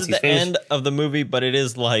his stunts. This is the end of the movie, but it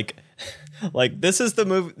is like this is the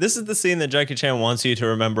movie. This is the scene that Jackie Chan wants you to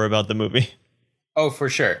remember about the movie. Oh, for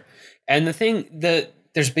sure. And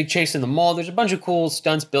there's a big chase in the mall. There's a bunch of cool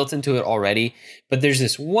stunts built into it already, but there's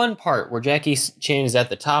this one part where Jackie Chan is at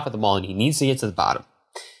the top of the mall and he needs to get to the bottom.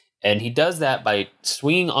 And he does that by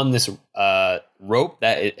swinging on this rope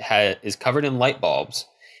that is covered in light bulbs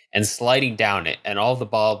and sliding down it, and all the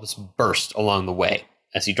bulbs burst along the way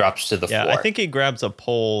as he drops to the floor. Yeah, I think he grabs a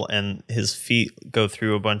pole and his feet go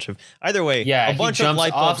through a bunch of... Either way, a bunch of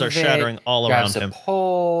light bulbs are shattering all around him. Grabs a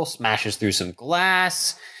pole, smashes through some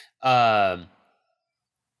glass. But,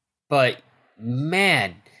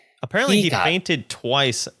 man... Apparently he fainted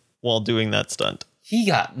twice while doing that stunt. He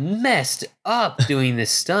got messed up doing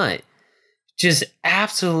this stunt. Just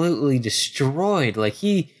absolutely destroyed. Like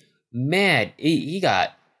he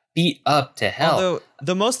got beat up to hell. Although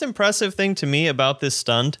the most impressive thing to me about this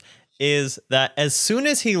stunt is that as soon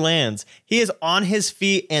as he lands, he is on his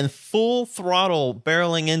feet and full throttle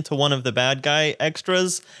barreling into one of the bad guy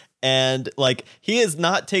extras. And like he is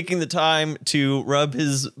not taking the time to rub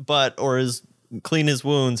his butt or clean his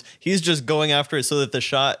wounds. He's just going after it so that the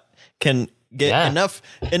shot can get enough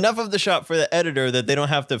of the shot for the editor that they don't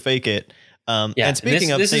have to fake it. And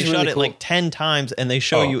speaking of, they shot it like 10 times and they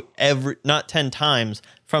show you not 10 times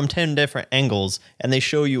from 10 different angles and they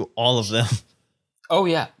show you all of them. Oh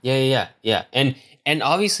yeah. And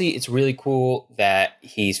obviously it's really cool that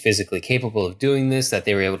he's physically capable of doing this, that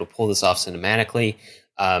they were able to pull this off cinematically.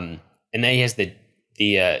 And then he has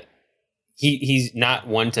he's not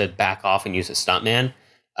one to back off and use a stuntman.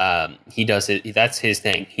 He does it. That's his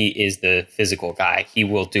thing. He is the physical guy. He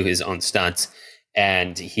will do his own stunts,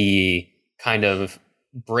 and he kind of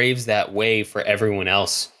braves that way for everyone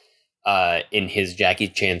else in his Jackie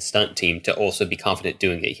Chan stunt team to also be confident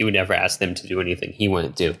doing it. He would never ask them to do anything he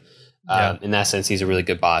wouldn't do. In that sense, he's a really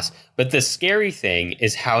good boss. But the scary thing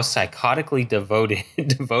is how psychotically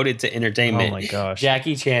devoted to entertainment oh my gosh.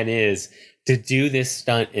 Jackie Chan is to do this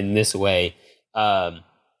stunt in this way.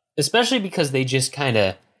 Especially because they just kind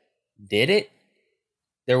of did it.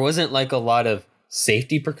 There wasn't like a lot of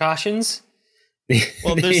safety precautions.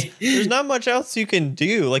 Well, there's not much else you can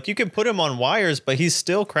do. Like you can put him on wires, but he's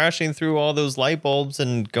still crashing through all those light bulbs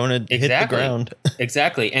and going to hit the ground.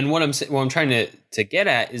 Exactly. And what I'm trying to get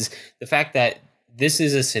at is the fact that this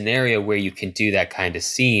is a scenario where you can do that kind of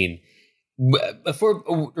scene.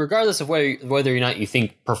 Regardless of whether or not you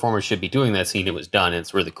think performers should be doing that scene, it was done and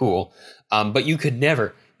it's really cool. But you could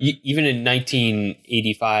never, even in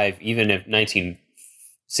 1985, even in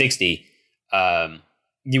 1960,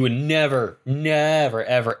 you would never,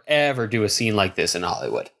 ever do a scene like this in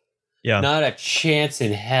Hollywood. Yeah. Not a chance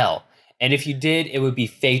in hell. And if you did, it would be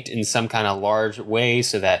faked in some kind of large way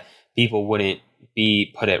so that people wouldn't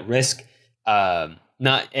be put at risk. And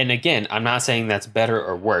again, I'm not saying that's better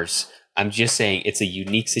or worse. I'm just saying it's a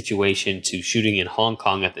unique situation to shooting in Hong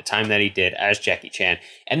Kong at the time that he did as Jackie Chan.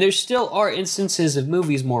 And there still are instances of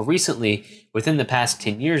movies more recently, within the past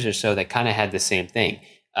 10 years or so, that kind of had the same thing.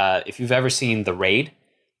 If you've ever seen The Raid,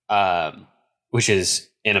 which is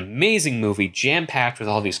an amazing movie, jam-packed with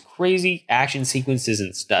all these crazy action sequences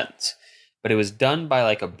and stunts. but it was done by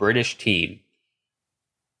like a British team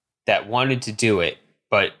that wanted to do it,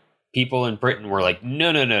 but people in Britain were like,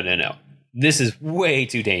 no, no, no, no, no. This is way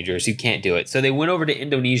too dangerous. You can't do it. So they went over to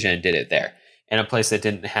Indonesia and did it there, in a place that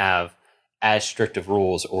didn't have as strict of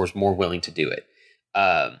rules or was more willing to do it,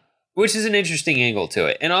 which is an interesting angle to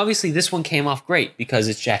it. And obviously this one came off great because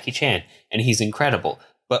it's Jackie Chan and he's incredible.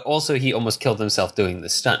 But also he almost killed himself doing the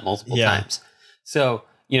stunt multiple times. So,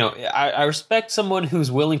 you know, I respect someone who's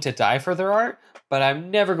willing to die for their art, but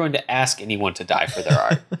I'm never going to ask anyone to die for their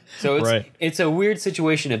art. So it's a weird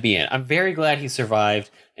situation to be in. I'm very glad he survived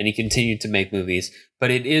and he continued to make movies, but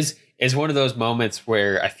it's one of those moments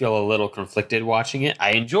where I feel a little conflicted watching it.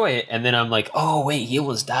 I enjoy it, and then I'm like, oh, wait, he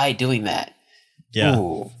almost died doing that. Yeah.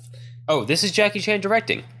 Ooh. Oh, this is Jackie Chan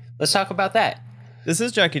directing. Let's talk about that. This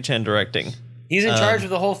is Jackie Chan directing. He's in charge of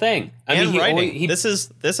the whole thing. And writing. This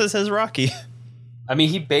is his Rocky. I mean,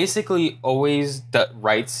 he basically always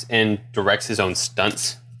writes and directs his own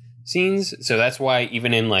stunts scenes. So that's why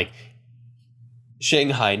even in like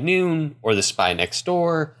Shanghai Noon or The Spy Next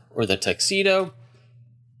Door or The Tuxedo,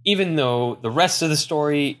 even though the rest of the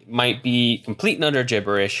story might be complete and utter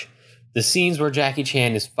gibberish, the scenes where Jackie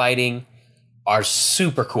Chan is fighting are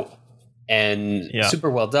super cool and super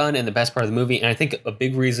well done and the best part of the movie. And I think a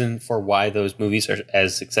big reason for why those movies are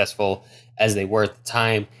as successful as they were at the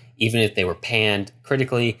time, even if they were panned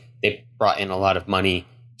critically, they brought in a lot of money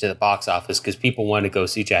to the box office because people want to go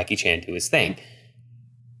see Jackie Chan do his thing.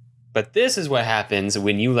 But this is what happens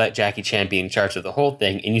when you let Jackie Chan be in charge of the whole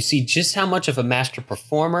thing and you see just how much of a master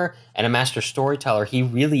performer and a master storyteller he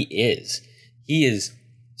really is. He is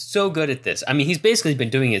so good at this. I mean, he's basically been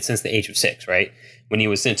doing it since the age of 6, right? When he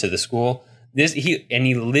was sent to the school.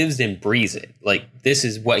 He lives and breathes it. Like, this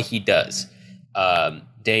is what he does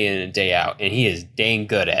day in and day out. And he is dang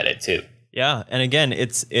good at it, too. Yeah, and again,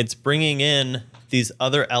 it's bringing in these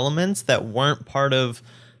other elements that weren't part of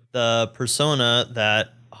the persona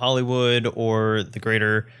that Hollywood or the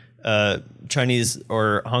greater Chinese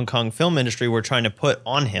or Hong Kong film industry were trying to put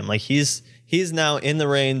on him. Like he's now in the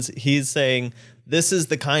reins. He's saying, this is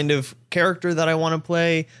the kind of character that I want to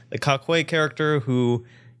play. The Kak Hui character who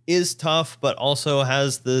is tough, but also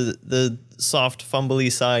has the soft,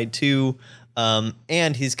 fumbly side too.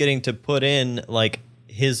 And he's getting to put in like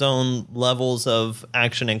his own levels of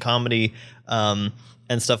action and comedy and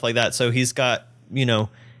stuff like that. So he's got, you know,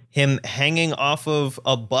 him hanging off of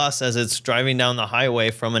a bus as it's driving down the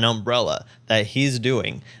highway from an umbrella that he's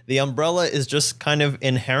doing. The umbrella is just kind of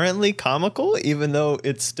inherently comical, even though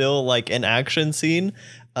it's still like an action scene.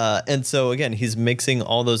 And so, again, he's mixing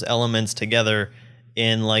all those elements together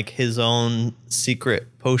in like his own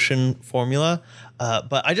secret potion formula.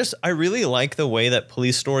 But I really like the way that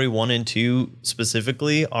Police Story 1 and 2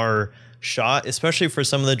 specifically are shot, especially for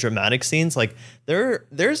some of the dramatic scenes. Like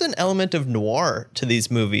there's an element of noir to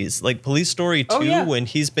these movies, like Police Story 2 when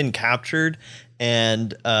he's been captured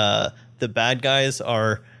and the bad guys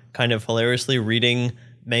are kind of hilariously reading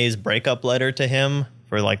May's breakup letter to him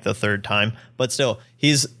for like the 3rd time, but still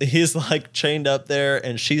he's like chained up there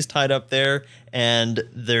and she's tied up there and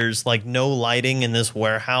there's like no lighting in this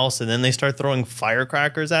warehouse and then they start throwing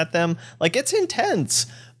firecrackers at them. Like it's intense.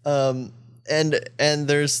 And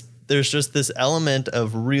there's just this element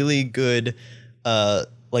of really good,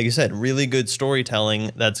 like you said, really good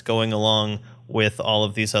storytelling that's going along with all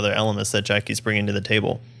of these other elements that Jackie's bringing to the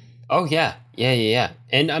table. Oh, yeah.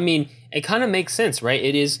 And I mean, it kind of makes sense, right?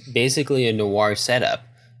 It is basically a noir setup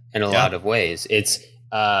in a lot of ways. It's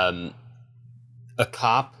a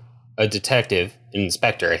cop, a detective, an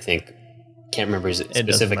inspector, I think. Can't remember his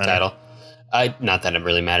specific title. Not that it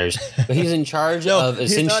really matters. But he's in charge of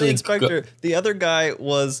essentially... he's not inspector. The other guy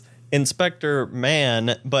was Inspector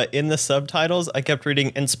Man, but in the subtitles, I kept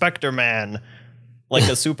reading Inspector Man, like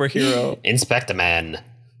a superhero. Inspector Man.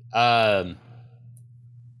 But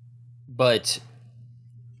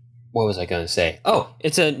what was I going to say? Oh,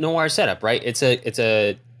 it's a noir setup, right? It's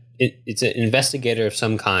an investigator of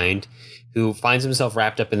some kind who finds himself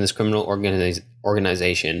wrapped up in this criminal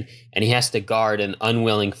organization, and he has to guard an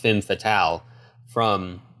unwilling femme fatale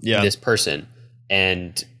from this person.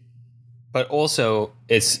 But also,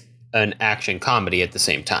 it's an action comedy at the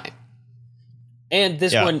same time. And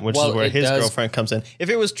this one, which is where his girlfriend comes in. If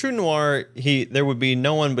it was true noir, there would be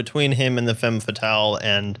no one between him and the femme fatale,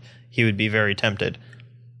 and he would be very tempted.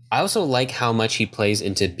 I also like how much he plays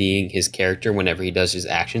into being his character whenever he does his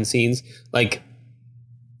action scenes. Like,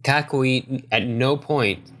 Kakui at no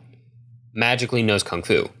point magically knows kung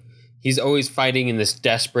fu. He's always fighting in this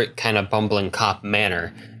desperate kind of bumbling cop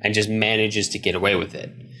manner and just manages to get away with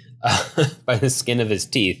it by the skin of his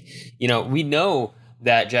teeth. You know, we know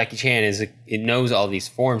that Jackie Chan it knows all these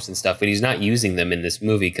forms and stuff, but he's not using them in this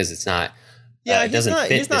movie because it's not. Yeah, it doesn't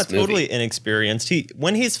fit he's not this movie. totally inexperienced.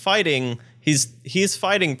 When he's fighting, he's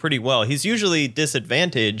fighting pretty well. He's usually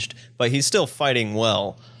disadvantaged, but he's still fighting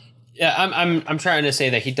well. Yeah, I'm trying to say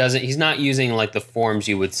that he's not using like the forms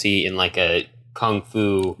you would see in like a kung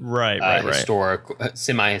fu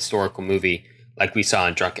semi-historical movie like we saw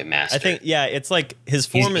in Drunken Master. I think it's like his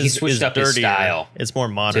form he switched up dirtier. his style. It's more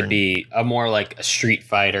modern to be a more like a street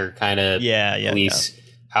fighter kind of police. Yeah.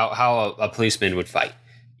 How a policeman would fight,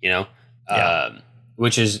 you know,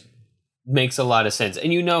 which makes a lot of sense.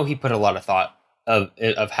 And he put a lot of thought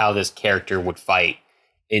of how this character would fight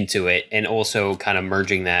into it, and also kind of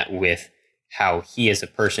merging that with how he as a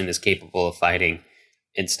person is capable of fighting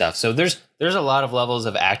and stuff. So there's a lot of levels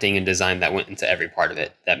of acting and design that went into every part of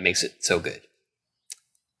it that makes it so good.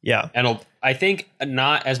 Yeah. And I think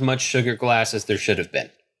not as much sugar glass as there should have been.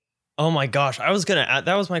 Oh my gosh, I was gonna add,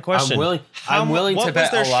 that was my question. I'm willing to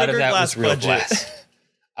bet a lot of that was real glass.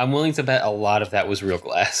 I'm willing to bet a lot of that was real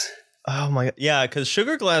glass. Oh my god, yeah, because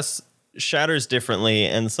sugar glass shatters differently,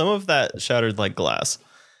 and some of that shattered like glass.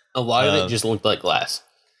 A lot of it just looked like glass.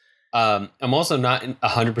 I'm also not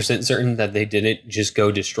 100% certain that they didn't just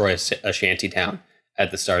go destroy a shanty town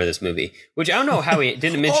at the start of this movie, which I don't know how he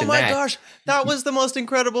didn't mention that. Oh my gosh, that was the most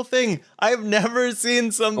incredible thing. I've never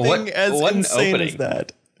seen something as insane as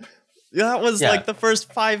that. That was like the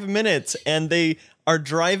first 5 minutes, and they are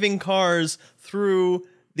driving cars through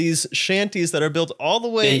these shanties that are built all the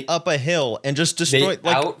way up a hill and just destroy.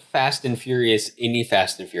 Out Fast and Furious any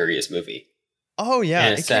Fast and Furious movie. Oh yeah,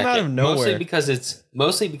 it came out of nowhere.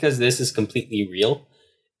 Mostly because this is completely real,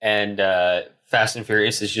 and Fast and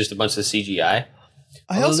Furious is just a bunch of CGI.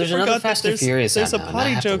 I also forgot that there's a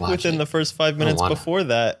potty joke within the first 5 minutes before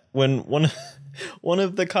that, when one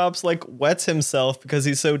of the cops like wets himself because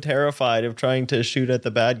he's so terrified of trying to shoot at the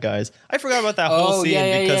bad guys. I forgot about that whole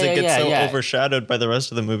scene because it gets so overshadowed by the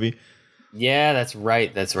rest of the movie. Yeah, that's right.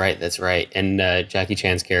 And Jackie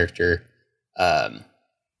Chan's character kind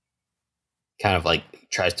of like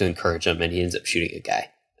tries to encourage him, and he ends up shooting a guy.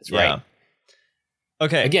 That's right.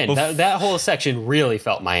 Okay. Again, that whole section really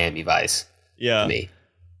felt Miami Vice. Yeah. To me.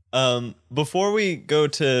 Before we go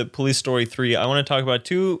to Police Story 3, I want to talk about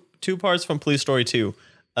two parts from Police Story 2.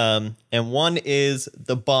 And one is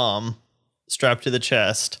the bomb strapped to the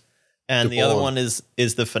chest, and the other one is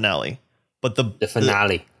the finale. But the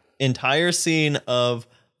finale, the entire scene of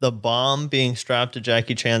the bomb being strapped to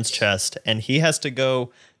Jackie Chan's chest, and he has to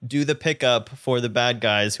go do the pickup for the bad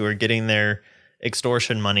guys who are getting their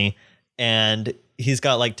extortion money, and he's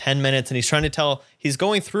got like 10 minutes, and he's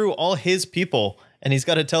going through all his people, and he's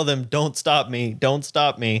got to tell them, don't stop me.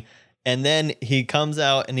 And then he comes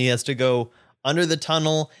out, and he has to go under the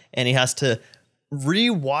tunnel, and he has to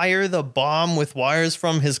rewire the bomb with wires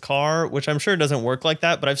from his car, which I'm sure doesn't work like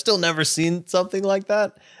that, but I've still never seen something like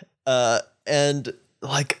that. And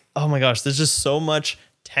like, oh my gosh, there's just so much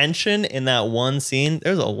tension in that one scene.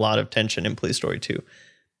 There's a lot of tension in Police Story 2.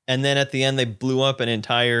 And then at the end, they blew up an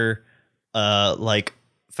entire like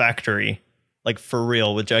factory, like for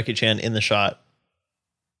real, with Jackie Chan in the shot.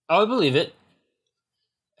 I believe it.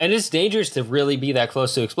 And it's dangerous to really be that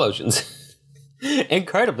close to explosions.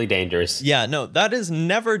 Incredibly dangerous. Yeah, no, that is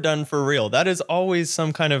never done for real. That is always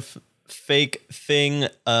some kind of fake thing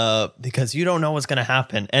because you don't know what's going to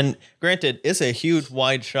happen. And granted, it's a huge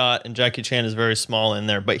wide shot, and Jackie Chan is very small in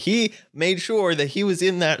there, but he made sure that he was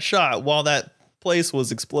in that shot while that place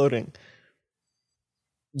was exploding.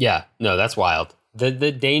 Yeah, no, that's wild.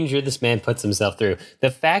 The danger this man puts himself through.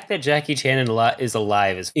 The fact that Jackie Chan is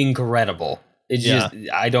alive is incredible. It's just,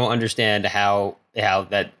 I don't understand how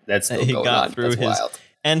that's still going on. That's wild.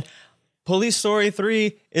 And Police Story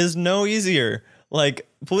 3 is no easier. Like,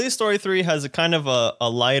 Police Story 3 has a kind of a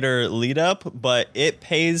lighter lead up, but it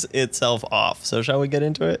pays itself off. So shall we get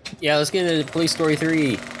into it? Yeah, let's get into Police Story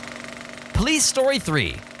 3. Police Story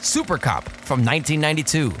 3, Supercop from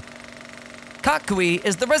 1992. Kak Kui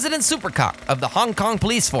is the resident Supercop of the Hong Kong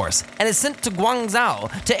police force and is sent to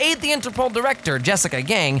Guangzhou to aid the Interpol director Jessica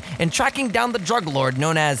Yang in tracking down the drug lord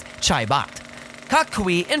known as Chai Bat. Kak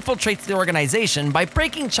Kui infiltrates the organization by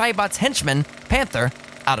breaking Chai Bat's henchman, Panther,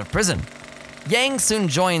 out of prison. Yang soon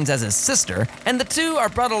joins as his sister, and the two are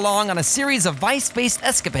brought along on a series of vice-based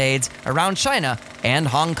escapades around China and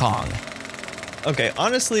Hong Kong. Okay,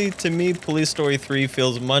 honestly, to me, Police Story 3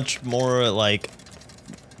 feels much more like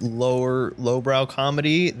lowbrow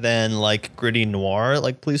comedy than like gritty noir,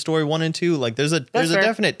 like Police Story 1 and 2. Like there's a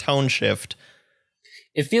definite tone shift.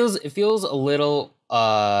 It feels a little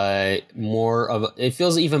it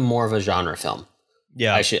feels even more of a genre film.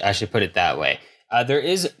 Yeah. I should put it that way. There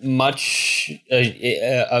is a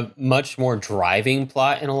much more driving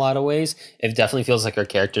plot in a lot of ways. It definitely feels like our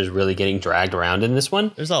character is really getting dragged around in this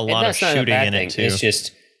one. There's a lot of shooting in it too. It's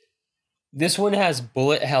just this one has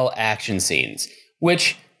bullet hell action scenes,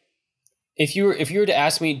 which if you were to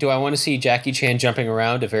ask me, do I want to see Jackie Chan jumping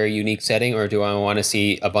around a very unique setting, or do I want to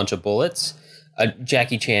see a bunch of bullets?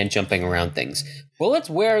 Jackie Chan jumping around things. Bullets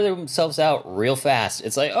wear themselves out real fast.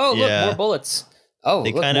 It's like, oh, look, more bullets. Oh,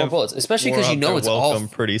 look, more bullets. Especially because you know it's all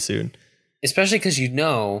pretty soon. Especially because you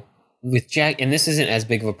know with Jack, and this isn't as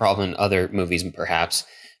big of a problem in other movies perhaps,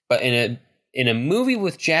 but in a movie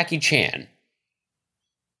with Jackie Chan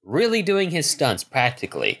really doing his stunts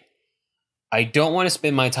practically, I don't want to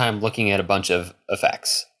spend my time looking at a bunch of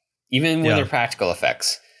effects, even when they're practical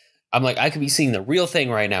effects. I'm like, I could be seeing the real thing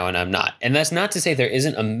right now, and I'm not. And that's not to say there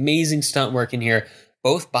isn't amazing stunt work in here,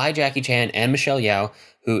 both by Jackie Chan and Michelle Yeoh,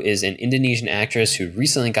 who is an Indonesian actress who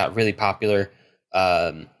recently got really popular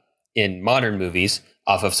in modern movies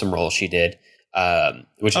off of some roles she did.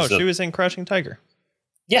 She was in Crouching Tiger.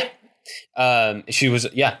 Yeah. She was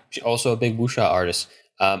also a big wuxia artist.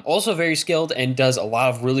 Also very skilled and does a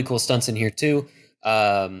lot of really cool stunts in here too.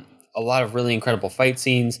 A lot of really incredible fight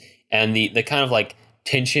scenes, and the kind of like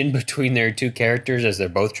tension between their two characters as they're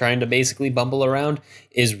both trying to basically bumble around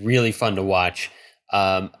is really fun to watch.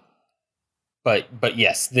 But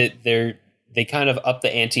yes, they kind of up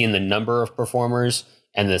the ante in the number of performers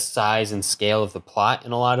and the size and scale of the plot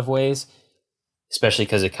in a lot of ways, especially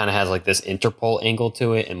because it kind of has like this Interpol angle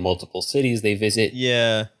to it and multiple cities they visit.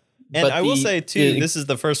 Yeah. And I will say too, this is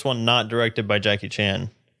the first one not directed by Jackie Chan.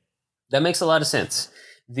 That makes a lot of sense.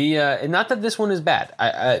 And not that this one is bad.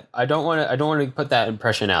 I don't want to put that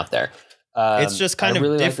impression out there. It's just kind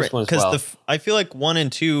of different because I feel like 1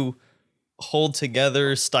 and 2 hold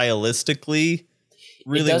together stylistically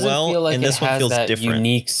really well, like and this one feels different.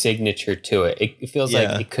 Unique signature to it. It feels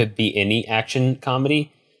like it could be any action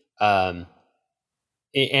comedy, and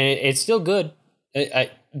it's still good.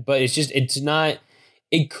 But it's not.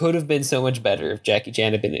 It could have been so much better if Jackie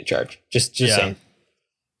Chan had been in charge. Just saying.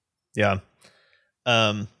 Yeah.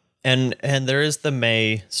 And there is the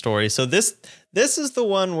May story. So this is the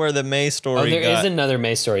one where the May story. Oh, there is another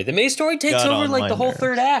May story. The May story takes over like the whole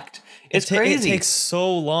third act. It's crazy. It takes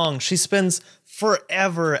so long. She spends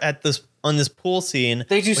forever on this pool scene.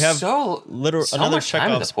 They do so another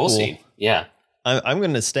Chekhov's pool scene. Yeah. I'm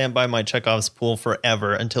going to stand by my Chekhov's pool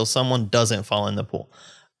forever until someone doesn't fall in the pool.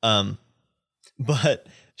 But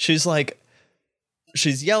she's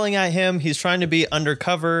yelling at him. He's trying to be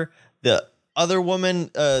undercover. The other woman,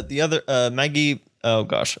 Maggie,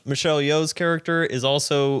 Michelle Yeoh's character is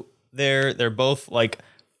also there. They're both like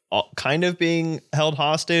kind of being held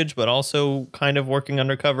hostage, but also kind of working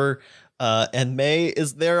undercover. And May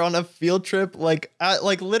is there on a field trip, like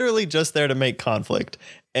literally just there to make conflict.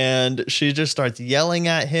 And she just starts yelling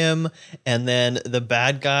at him. And then the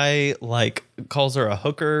bad guy like calls her a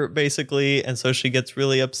hooker basically. And so she gets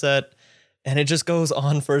really upset. And it just goes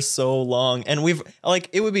on for so long. And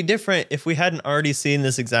it would be different if we hadn't already seen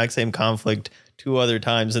this exact same conflict 2 other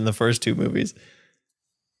times in the first 2 movies.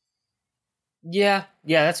 Yeah,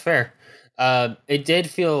 that's fair. It did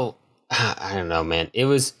feel, I don't know, man. It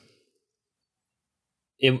was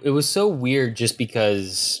so weird just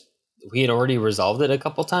because we had already resolved it a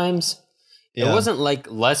couple times. Yeah. It wasn't like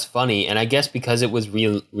less funny. And I guess because it was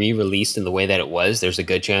re-released in the way that it was, there's a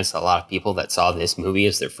good chance that a lot of people that saw this movie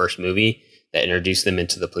as their first movie that introduced them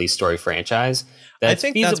into the Police Story franchise, that's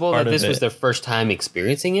feasible that this was their first time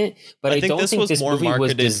experiencing it. But I don't think this movie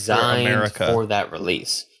was designed for that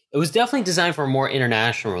release. It was definitely designed for a more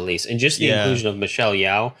international release, and just the inclusion of Michelle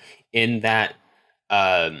Yeoh in that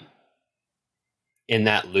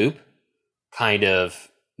loop kind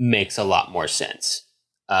of makes a lot more sense.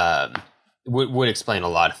 Would explain a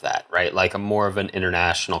lot of that, right? Like a more of an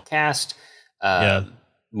international cast,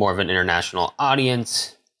 more of an international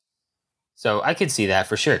audience. So I could see that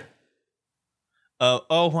for sure.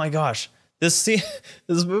 Oh my gosh. This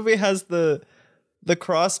movie has the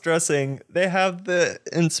cross-dressing. They have the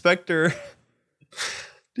inspector.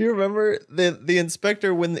 Do you remember the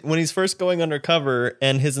inspector when he's first going undercover,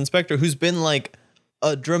 and his inspector, who's been like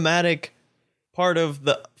a dramatic part of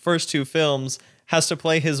the first 2 films, has to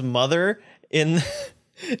play his mother as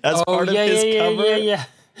part of his cover?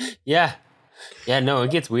 Yeah, no, it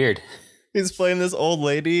gets weird. He's playing this old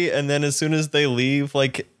lady, and then as soon as they leave,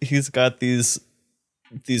 like he's got these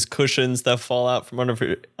cushions that fall out from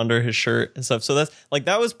under his shirt and stuff. So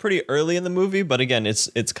that was pretty early in the movie, but again,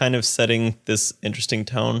 it's kind of setting this interesting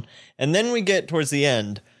tone. And then we get towards the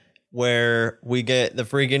end where we get the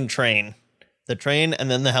friggin' train, and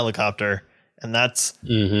then the helicopter, And that's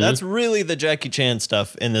really the Jackie Chan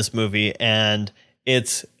stuff in this movie, and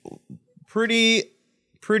it's pretty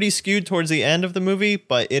skewed towards the end of the movie,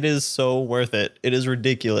 but it is so worth it. It is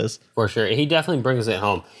ridiculous. For sure. He definitely brings it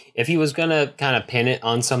home. If he was going to kind of pin it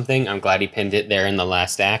on something, I'm glad he pinned it there in the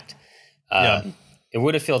last act. It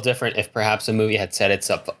would have felt different if perhaps a movie had set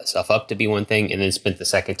itself up to be one thing and then spent the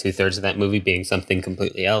second 2/3 of that movie being something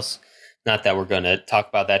completely else. Not that we're going to talk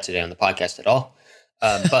about that today on the podcast at all.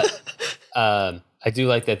 But I do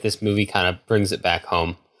like that this movie kind of brings it back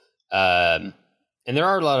home. And there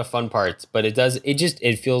are a lot of fun parts, but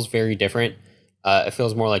it feels very different. It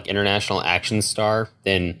feels more like international action star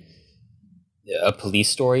than a police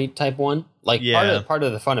story type one. Like part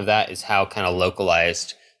of the fun of that is how kind of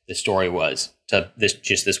localized the story was to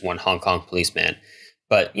this one Hong Kong policeman.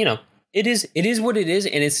 But it is what it is,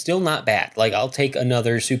 and it's still not bad. Like, I'll take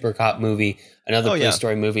another Supercop movie, another police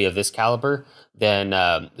story movie of this caliber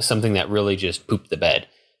than something that really just pooped the bed.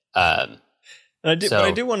 But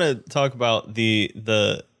I do want to talk about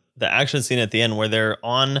the action scene at the end where they're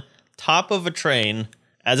on top of a train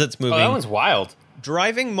as it's moving. Oh, that one's wild.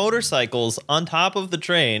 Driving motorcycles on top of the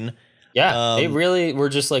train. Yeah, they really were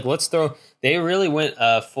just like, they really went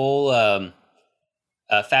full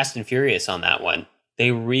Fast and Furious on that one.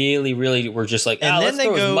 They really, really were just like, let's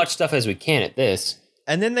throw as much stuff as we can at this.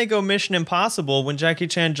 And then they go Mission Impossible when Jackie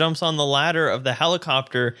Chan jumps on the ladder of the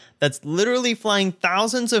helicopter that's literally flying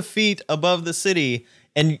thousands of feet above the city.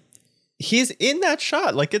 And he's in that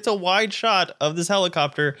shot. Like, it's a wide shot of this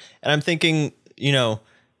helicopter. And I'm thinking,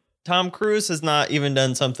 Tom Cruise has not even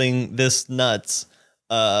done something this nuts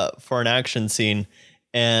for an action scene.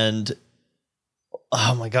 And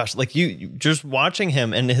oh my gosh, like you just watching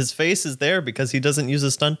him, and his face is there because he doesn't use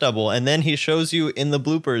a stunt double. And then he shows you in the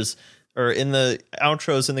bloopers or in the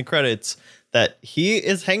outros in the credits that he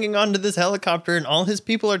is hanging onto this helicopter and all his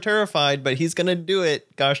people are terrified, but he's going to do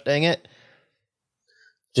it. Gosh dang it.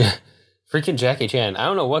 Freaking Jackie Chan. I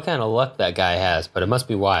don't know what kind of luck that guy has, but it must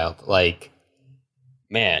be wild. Like,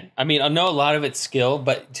 man, I mean, I know a lot of it's skill,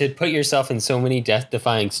 but to put yourself in so many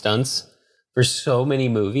death-defying stunts for so many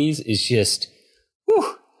movies is just,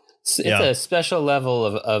 whew, it's a special level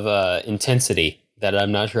of intensity that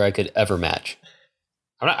I'm not sure I could ever match.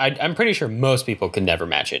 I'm pretty sure most people could never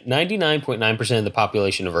match it. 99.9% of the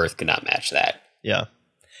population of Earth could not match that. Yeah.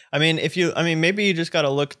 I mean, maybe you just got to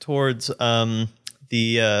look towards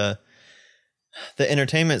the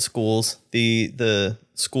entertainment schools, the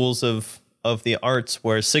schools of the arts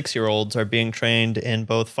where 6-year-olds are being trained in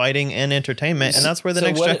both fighting and entertainment, and that's where the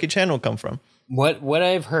next Jackie Chan will come from. What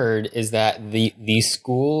I've heard is that the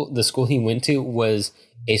school he went to was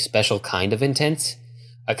a special kind of intense.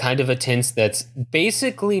 A kind of intense that's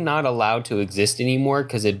basically not allowed to exist anymore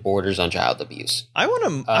because it borders on child abuse. I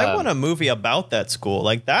want a movie about that school.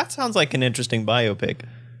 Like, that sounds like an interesting biopic.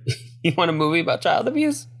 You want a movie about child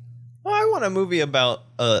abuse? Well, I want a movie about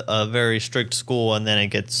a very strict school and then it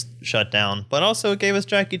gets shut down. But also it gave us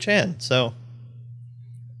Jackie Chan, so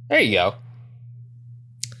there you go.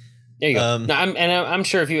 No, I'm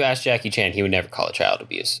sure if you asked Jackie Chan, he would never call it child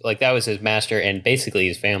abuse. Like, that was his master and basically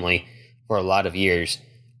his family for a lot of years.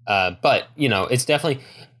 But, it's definitely,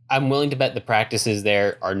 I'm willing to bet the practices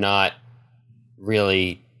there are not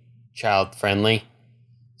really child friendly.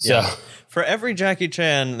 So for every Jackie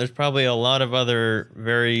Chan, there's probably a lot of other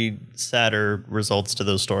very sadder results to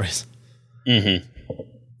those stories. Mm-hmm.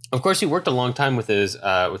 Of course, he worked a long time with his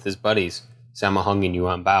buddies, Sammo Hung and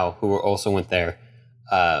Yuan Bao, who also went there.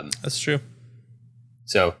 That's true.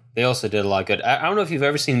 So they also did a lot of good. I don't know if you've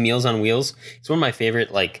ever seen Meals on Wheels. It's one of my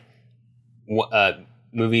favorite,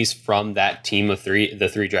 movies from that team of the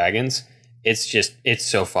Three Dragons. It's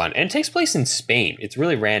so fun, and it takes place in Spain. It's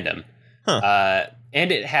really random,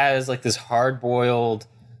 and it has like this hard-boiled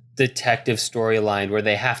detective storyline where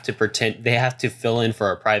they have to fill in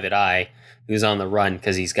for a private eye who's on the run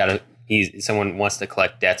because someone wants to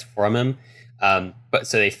collect debts from him. But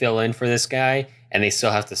so they fill in for this guy, and they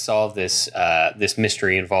still have to solve this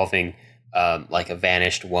mystery involving like a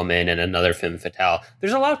vanished woman and another femme fatale.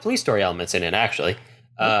 There's a lot of police story elements in it, actually.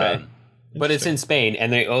 Okay. But it's in Spain,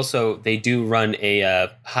 and they do run a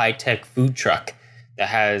high-tech food truck that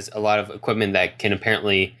has a lot of equipment that can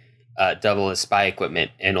apparently double as spy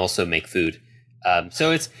equipment and also make food.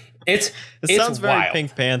 So it sounds very wild.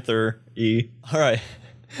 Pink Panther-y. All right,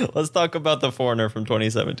 let's talk about The Foreigner from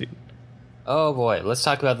 2017. Oh boy, let's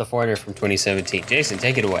talk about The Foreigner from 2017. Jason,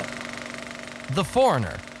 take it away. The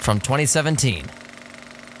Foreigner from 2017.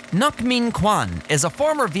 Ngoc Minh Quan is a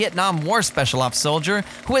former Vietnam War Special Ops soldier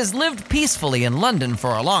who has lived peacefully in London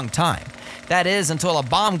for a long time. That is, until a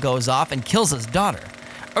bomb goes off and kills his daughter.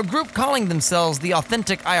 a group calling themselves the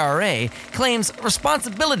Authentic IRA claims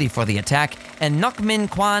responsibility for the attack, and Nuk Min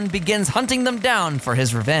Kwan begins hunting them down for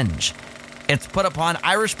his revenge. It's put upon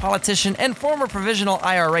Irish politician and former provisional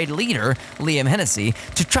IRA leader, Liam Hennessy,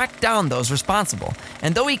 to track down those responsible.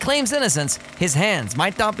 And though he claims innocence, his hands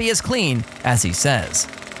might not be as clean as he says.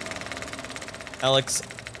 Alex,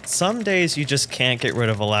 some days you just can't get rid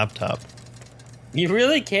of a laptop. You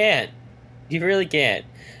really can't. You really can't.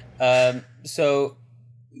 So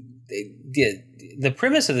the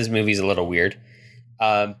premise of this movie is a little weird.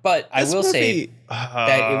 But I will say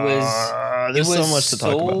that it was so much to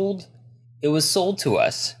talk about. It was sold to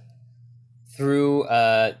us through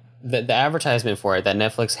the advertisement for it that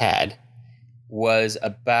Netflix had was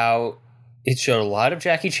about. It showed a lot of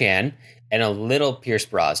Jackie Chan and a little Pierce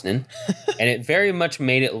Brosnan, and it very much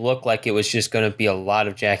made it look like it was just going to be a lot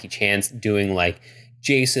of Jackie Chan's doing like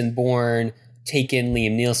Jason Bourne, Taken,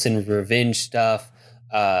 Liam Neeson revenge stuff,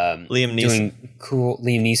 doing cool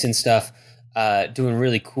Liam Neeson stuff. Doing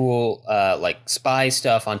really cool like spy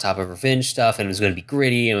stuff on top of revenge stuff, and it was going to be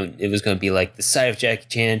gritty, and it was going to be like the side of Jackie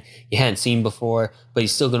Chan you hadn't seen before, but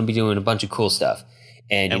he's still going to be doing a bunch of cool stuff.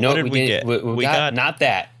 And you know what we did? We got not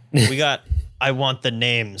that. We got I want the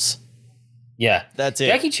names. Yeah, that's it.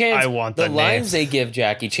 Jackie Chan. I want the names. lines they give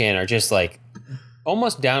Jackie Chan are just like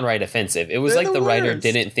almost downright offensive. It was They're like the worst. writer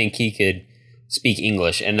didn't think he could speak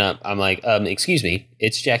English, and I'm like, excuse me,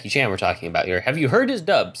 it's Jackie Chan we're talking about here. Have you heard his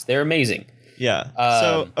dubs? They're amazing. Yeah.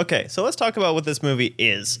 So let's talk about what this movie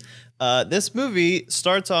is. This movie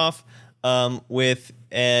starts off with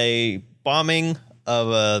a bombing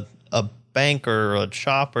of a bank or a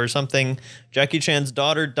shop or something. Jackie Chan's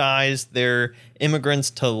daughter dies. They're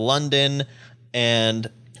immigrants to London, and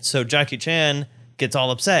so Jackie Chan gets all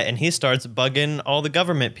upset and he starts bugging all the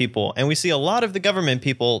government people. And we see a lot of the government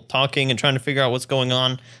people talking and trying to figure out what's going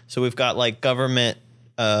on. So we've got like government.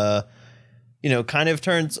 Kind of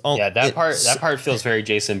turns on. Yeah, that part feels very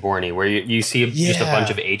Jason Bourne-y, where you see just a bunch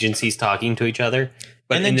of agencies talking to each other,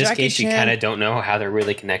 but in this Jackie case, you kind of don't know how they're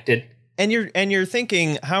really connected. And you're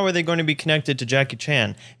thinking, how are they going to be connected to Jackie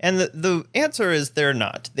Chan? And the answer is they're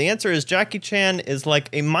not. The answer is Jackie Chan is like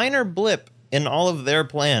a minor blip in all of their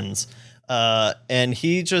plans, and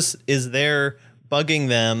he just is there bugging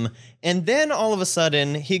them. And then all of a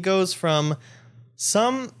sudden, he goes from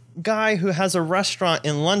some guy who has a restaurant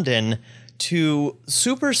in London to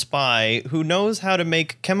super spy who knows how to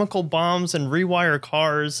make chemical bombs and rewire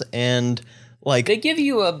cars, and like they give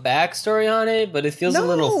you a backstory on it, but it feels a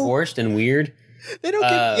little forced and weird. They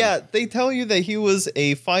don't they tell you that he was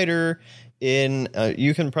a fighter in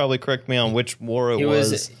you can probably correct me on which war it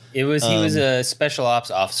was. He was a special ops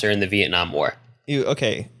officer in the Vietnam War.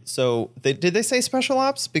 So did they say special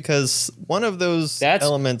ops? Because one of those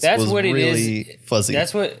elements was what it really is. fuzzy.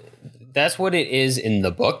 That's what it is in the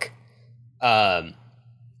book.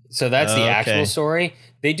 So that's the actual story.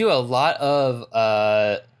 They do a lot of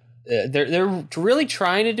they're really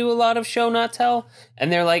trying to do a lot of show not tell,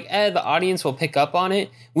 and they're like, the audience will pick up on it,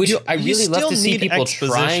 which I really love to see people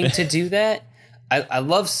trying to do that. I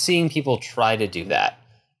love seeing people try to do that,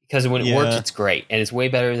 because when it works, it's great, and it's way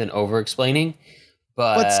better than over explaining.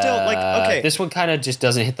 But still, this one kind of just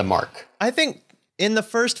doesn't hit the mark. I think in the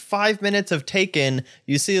first 5 minutes of Taken,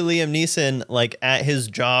 you see Liam Neeson like at his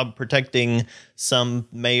job protecting some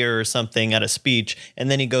mayor or something at a speech,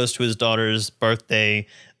 and then he goes to his daughter's birthday,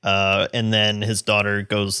 and then his daughter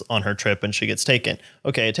goes on her trip and she gets taken.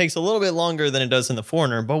 Okay, it takes a little bit longer than it does in The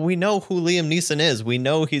Foreigner, but we know who Liam Neeson is. We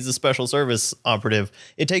know he's a special service operative.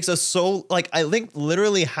 It takes us I think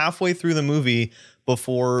literally halfway through the movie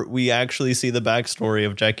before we actually see the backstory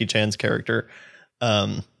of Jackie Chan's character.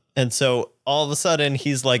 And so all of a sudden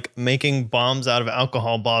he's like making bombs out of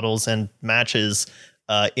alcohol bottles and matches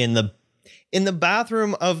in the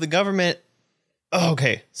bathroom of the government. Oh,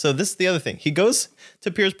 okay, so this is the other thing. He goes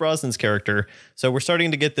to Pierce Brosnan's character. So we're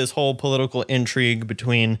starting to get this whole political intrigue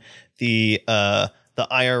between the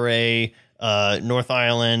IRA, North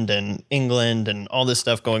Ireland and England and all this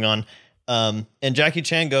stuff going on. And Jackie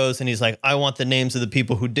Chan goes and he's like, I want the names of the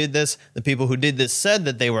people who did this. The people who did this said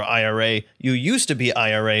that they were IRA. You used to be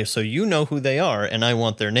IRA, so you know who they are, and I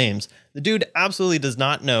want their names. The dude absolutely does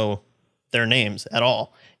not know their names at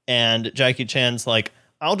all. And Jackie Chan's like,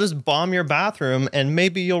 I'll just bomb your bathroom and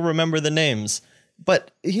maybe you'll remember the names.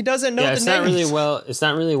 But he doesn't know the names. It's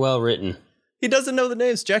not really well written. He doesn't know the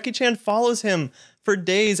names. Jackie Chan follows him for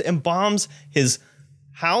days and bombs his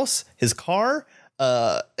house, his car,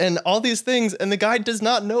 and all these things, and the guy does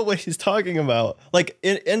not know what he's talking about. Like,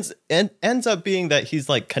 it ends up being that he's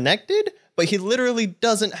like connected, but he literally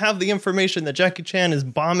doesn't have the information that Jackie Chan is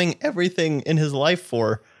bombing everything in his life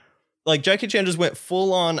for. like Jackie Chan just went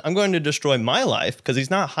full on, I'm going to destroy my life, because he's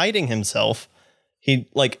not hiding himself. He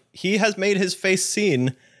has made his face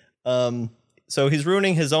seen. So he's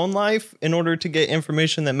ruining his own life in order to get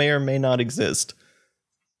information that may or may not exist.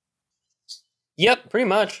 Yep, pretty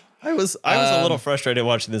much. I was a little frustrated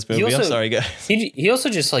watching this movie. I'm sorry, guys. He also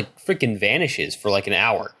just like freaking vanishes for like an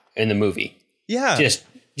hour in the movie. Yeah.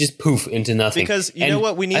 Just poof into nothing. Because you know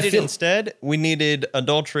what we needed instead? We needed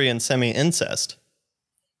adultery and semi-incest.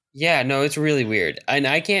 Yeah, no, it's really weird. And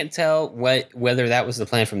I can't tell whether that was the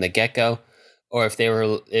plan from the get-go, or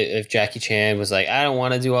if Jackie Chan was like, I don't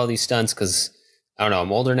want to do all these stunts because, I don't know,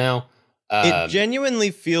 I'm older now. It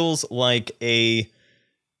genuinely feels like a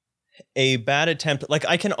bad attempt. Like,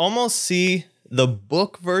 I can almost see the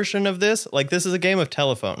book version of this. Like, this is a game of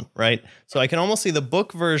telephone, right? So I can almost see the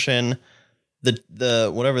book version,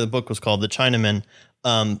 the whatever the book was called, The Chinaman.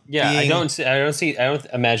 I don't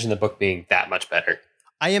imagine the book being that much better.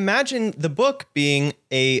 I imagine the book being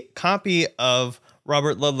a copy of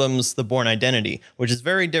Robert Ludlum's The Bourne Identity, which is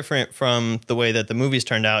very different from the way that the movies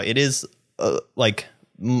turned out. It is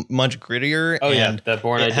much grittier. Oh, yeah. The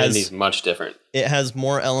Bourne Identity is much different. It has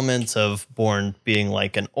more elements of Bourne being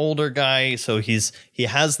like an older guy. So he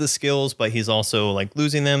has the skills, but he's also like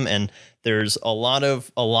losing them. And there's a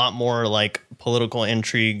lot more like political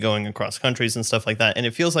intrigue going across countries and stuff like that. And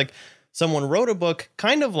it feels like someone wrote a book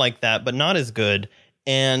kind of like that, but not as good.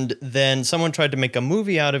 And then someone tried to make a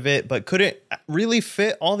movie out of it, but couldn't really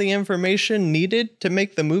fit all the information needed to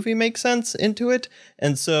make the movie make sense into it.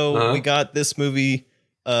 And so we got this movie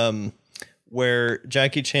where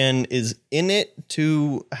Jackie Chan is in it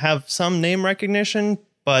to have some name recognition,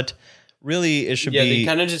 but really it should be... Yeah, they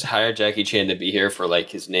kind of just hired Jackie Chan to be here for like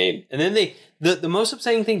his name. And then the most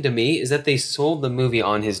upsetting thing to me is that they sold the movie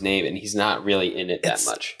on his name and he's not really in it that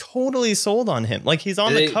much. Totally sold on him. Like, he's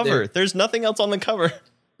on the cover. There's nothing else on the cover.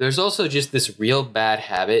 There's also just this real bad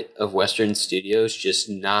habit of Western studios just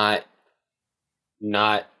not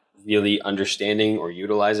really understanding or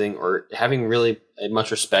utilizing or having really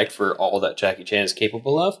much respect for all that Jackie Chan is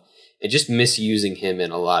capable of, and just misusing him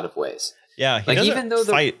in a lot of ways. Yeah, he doesn't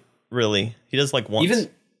fight, really. He does like once.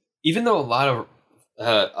 Even though a lot of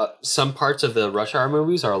some parts of the Rush Hour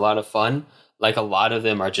movies are a lot of fun, like a lot of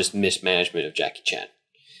them are just mismanagement of Jackie Chan.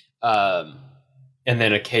 And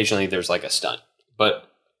then occasionally there's like a stunt. But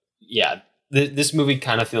yeah, this movie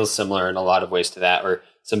kind of feels similar in a lot of ways to that, or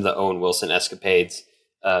some of the Owen Wilson escapades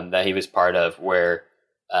that he was part of, where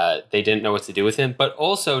they didn't know what to do with him. But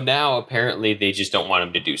also now apparently they just don't want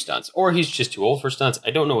him to do stunts, or he's just too old for stunts. I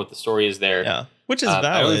don't know what the story is there. Yeah, which is valid.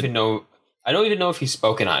 I don't even know if he's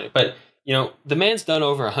spoken on it. But you know, the man's done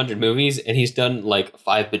over 100 movies, and he's done like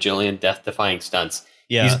 5 bajillion death-defying stunts.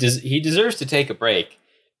 Yeah, he deserves to take a break,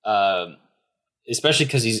 especially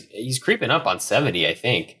because he's creeping up on 70. I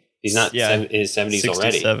think he's not in his 70s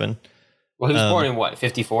already. Well, he was born in what,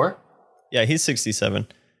 54? Yeah, he's 67.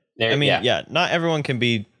 Not everyone can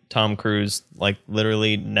be Tom Cruise. Like,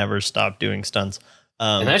 literally never stop doing stunts.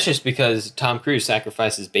 And that's just because Tom Cruise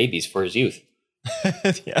sacrifices babies for his youth.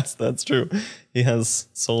 Yes, that's true. He has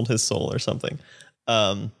sold his soul or something.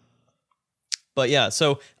 But yeah,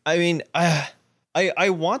 so I mean, I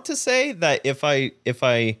want to say that if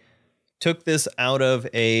I took this out of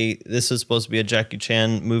this is supposed to be a Jackie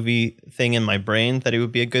Chan movie thing in my brain, that it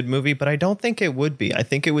would be a good movie, but I don't think it would be. I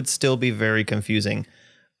think it would still be very confusing.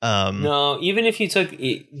 No, even if you took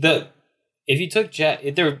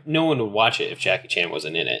no one would watch it if Jackie Chan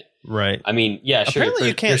wasn't in it. Right. I mean, yeah, sure. Apparently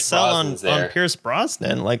you can't sell on Pierce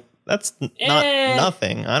Brosnan. Like, that's not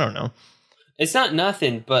nothing. I don't know. It's not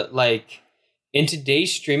nothing, but like in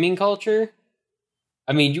today's streaming culture,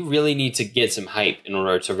 I mean, you really need to get some hype in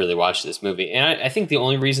order to really watch this movie. And I think the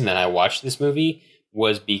only reason that I watched this movie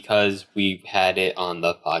was because we had it on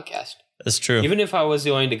the podcast. That's true. Even if I was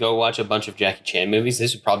going to go watch a bunch of Jackie Chan movies,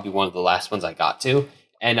 this would probably be one of the last ones I got to,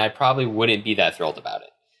 and I probably wouldn't be that thrilled about it.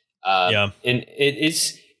 And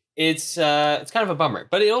it's kind of a bummer.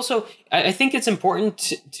 But it also, I think it's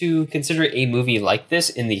important to consider a movie like this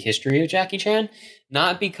in the history of Jackie Chan,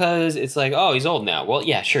 not because it's like, oh, he's old now. Well,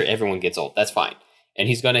 yeah, sure, everyone gets old. That's fine. And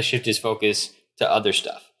he's going to shift his focus to other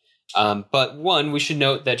stuff. But one, we should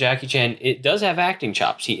note that Jackie Chan, it does have acting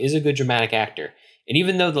chops. He is a good dramatic actor. And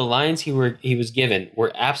even though the lines he was given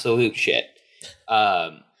were absolute shit,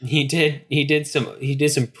 he did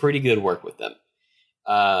some pretty good work with them.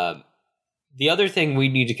 The other thing we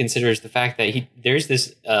need to consider is the fact that there's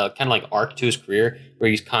this kind of like arc to his career where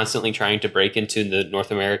he's constantly trying to break into the North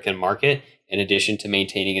American market in addition to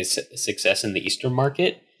maintaining his success in the Eastern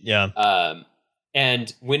market. Yeah.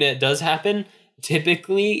 And when it does happen,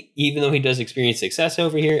 typically, even though he does experience success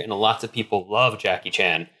over here, and lots of people love Jackie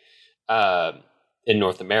Chan, in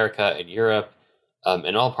North America and Europe,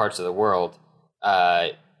 and all parts of the world.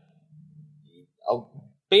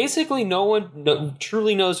 Basically, no one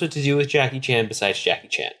truly knows what to do with Jackie Chan besides Jackie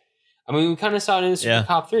Chan. I mean, we kind of saw it in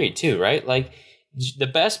Supercop 3 too, right? Like, the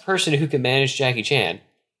best person who can manage Jackie Chan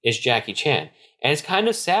is Jackie Chan. And it's kind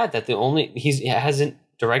of sad that he hasn't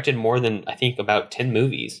directed more than, I think, about 10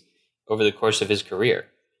 movies over the course of his career.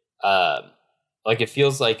 Like, it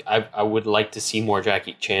feels like I would like to see more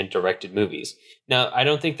Jackie Chan directed movies. Now, I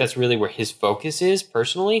don't think that's really where his focus is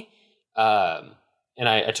personally. And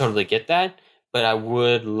I totally get that. But I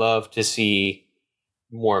would love to see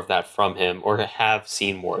more of that from him, or to have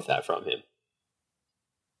seen more of that from him.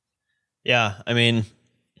 Yeah, I mean,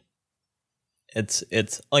 it's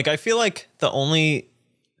like, I feel like the only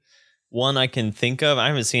one I can think of, I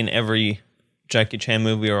haven't seen every Jackie Chan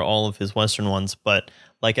movie or all of his Western ones, but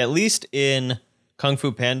like, at least in Kung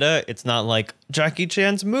Fu Panda, it's not like Jackie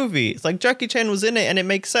Chan's movie. It's like Jackie Chan was in it, and it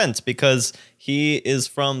makes sense because he is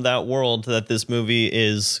from that world that this movie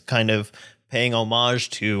is kind of paying homage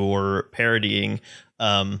to or parodying.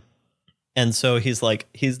 And so he's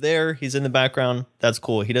there, he's in the background. That's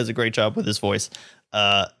cool. He does a great job with his voice.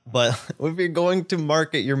 But if you're going to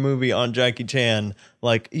market your movie on Jackie Chan,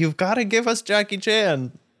 like, you've got to give us Jackie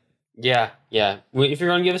Chan. Yeah. If you're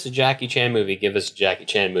going to give us a Jackie Chan movie, give us a Jackie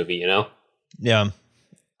Chan movie, you know? Yeah.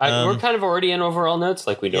 We're kind of already in overall notes,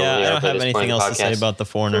 like we normally are. I don't have anything else to say about The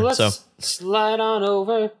Foreigner. So let's slide on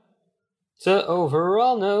over to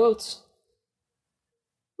overall notes.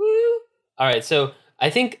 Woo. All right, so I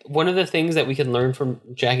think one of the things that we can learn from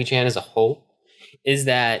Jackie Chan as a whole is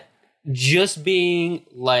that just being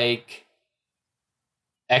like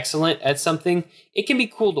excellent at something, it can be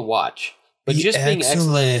cool to watch. But being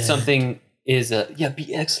excellent at something is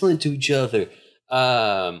be excellent to each other.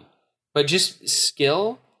 But just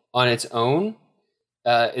skill on its own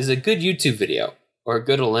is a good YouTube video or a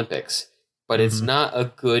good Olympics, but it's not a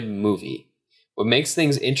good movie. What makes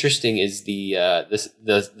things interesting is the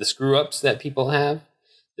screw ups that people have,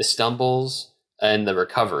 the stumbles, and the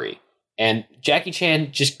recovery. And Jackie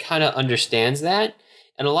Chan just kind of understands that,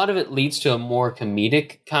 and a lot of it leads to a more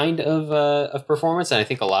comedic kind of performance. And I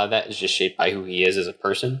think a lot of that is just shaped by who he is as a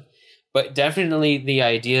person. But definitely the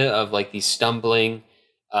idea of like these stumbling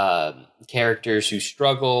characters who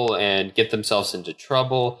struggle and get themselves into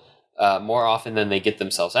trouble more often than they get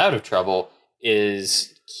themselves out of trouble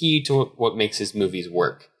is key to what makes his movies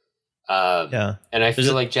work. And I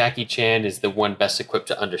feel like Jackie Chan is the one best equipped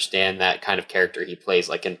to understand that kind of character he plays,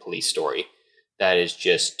 like in Police Story. That is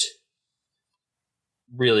just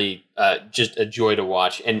really just a joy to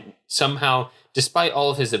watch. And somehow, despite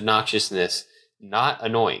all of his obnoxiousness, not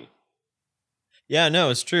annoying. Yeah, no,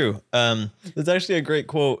 it's true. There's actually a great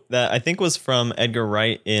quote that I think was from Edgar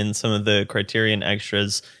Wright in some of the Criterion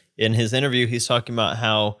extras. In his interview, he's talking about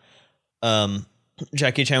how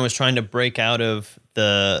Jackie Chan was trying to break out of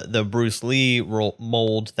the Bruce Lee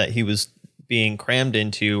mold that he was being crammed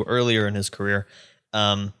into earlier in his career.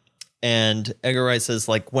 And Edgar Wright says,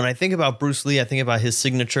 like, when I think about Bruce Lee, I think about his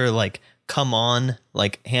signature, like, come on,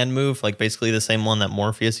 like, hand move, like basically the same one that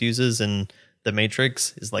Morpheus uses in The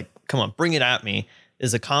Matrix, is like, come on, bring it at me,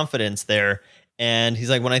 is a confidence there. And he's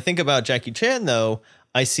like, when I think about Jackie Chan, though,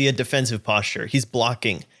 I see a defensive posture. He's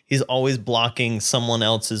blocking. He's always blocking someone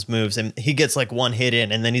else's moves, and he gets like one hit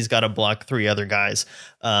in, and then he's got to block three other guys.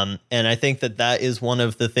 And I think that is one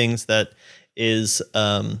of the things that is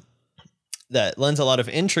that lends a lot of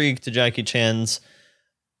intrigue to Jackie Chan's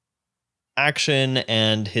action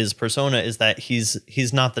and his persona, is that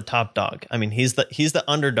he's not the top dog. I mean, he's the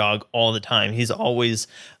underdog all the time. He's always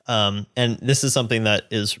and this is something that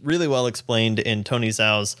is really well explained in Tony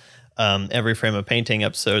Zhao's Every Frame of Painting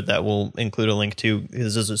episode that we'll include a link to.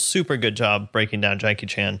 This is a super good job breaking down Jackie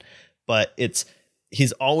Chan, but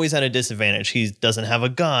he's always at a disadvantage. He doesn't have a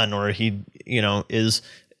gun, or he,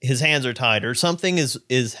 his hands are tied, or something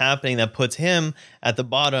is happening that puts him at the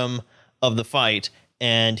bottom of the fight,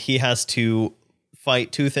 and he has to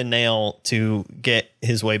fight tooth and nail to get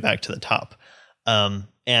his way back to the top.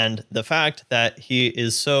 And the fact that he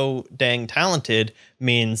is so dang talented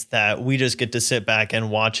means that we just get to sit back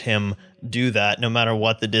and watch him do that, no matter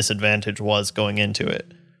what the disadvantage was going into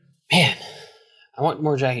it. Man, I want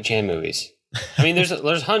more Jackie Chan movies. I mean, there's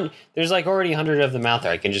like already 100 of them out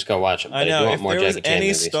there. I can just go watch them. I know. If there was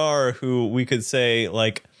any star who we could say,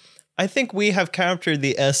 like, I think we have captured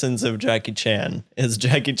the essence of Jackie Chan, is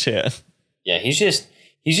Jackie Chan. Yeah, he's just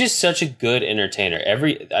such a good entertainer.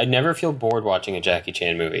 I never feel bored watching a Jackie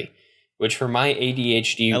Chan movie, which for my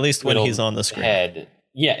ADHD, at least when he's on the screen.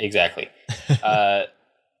 Yeah, exactly. For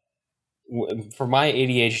my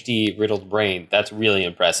ADHD riddled brain, that's really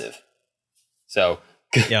impressive. So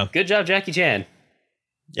Yeah. good job, Jackie Chan.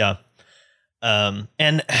 Yeah.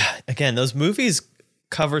 And again, those movies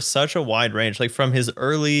cover such a wide range, like from his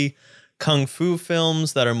early kung fu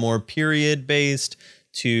films that are more period based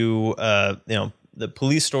to, the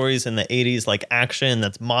police stories in the 80s, like action,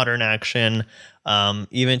 that's modern action,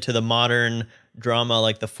 even to the modern drama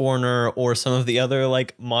like The Foreigner, or some of the other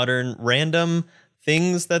like modern random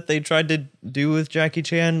things that they tried to do with Jackie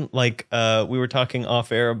Chan. Like we were talking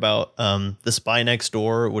off air about The Spy Next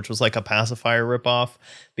Door, which was like a pacifier ripoff,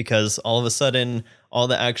 because all of a sudden all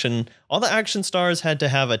the action stars had to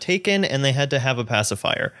have a Taken and they had to have a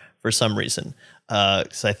pacifier for some reason.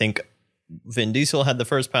 Because I think Vin Diesel had the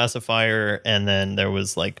first pacifier, and then there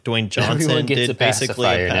was like Dwayne Johnson did basically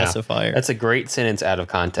a pacifier. That's a great sentence out of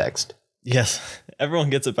context. Yes, everyone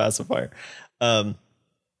gets a pacifier.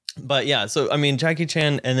 But yeah, so I mean, Jackie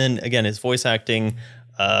Chan, and then again, his voice acting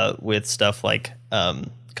with stuff like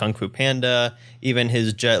Kung Fu Panda, even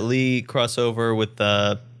his Jet Li crossover with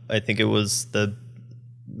I think it was the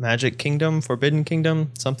Magic Kingdom, Forbidden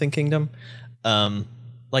Kingdom, something Kingdom.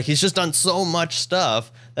 Like he's just done so much stuff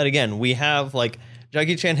that, again, we have like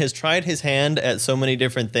Jackie Chan has tried his hand at so many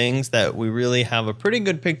different things that we really have a pretty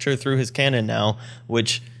good picture through his canon now,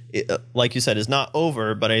 which, like you said, is not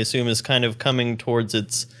over, but I assume is kind of coming towards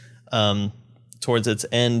its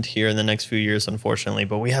end here in the next few years, unfortunately.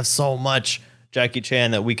 But we have so much Jackie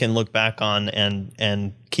Chan that we can look back on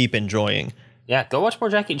and keep enjoying. Yeah, go watch more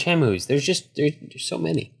Jackie Chan movies. There's so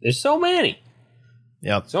many. There's so many.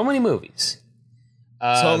 Yep. So many movies.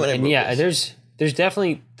 So many movies. Yeah, there's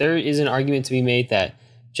definitely, there is an argument to be made that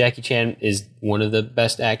Jackie Chan is one of the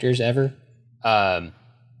best actors ever.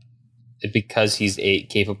 Because he's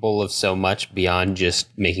capable of so much beyond just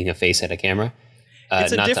making a face at a camera.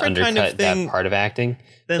 It's a not different to undercut kind of thing that part of acting.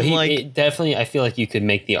 Than But definitely, I feel like you could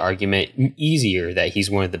make the argument easier that he's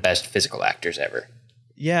one of the best physical actors ever.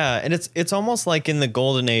 Yeah, and it's almost like in the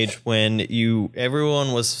golden age when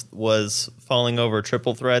everyone was falling over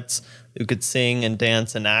triple threats who could sing and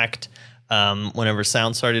dance and act whenever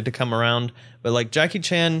sound started to come around. But like Jackie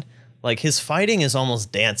Chan, like his fighting is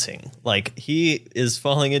almost dancing. Like he is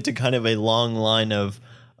falling into kind of a long line of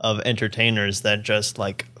entertainers that just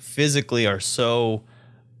like physically are so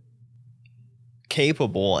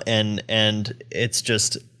capable, and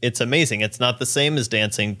it's amazing. It's not the same as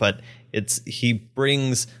dancing, but he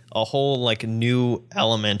brings a whole like new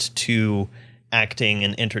element to acting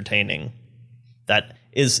and entertaining that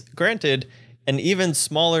is, granted, an even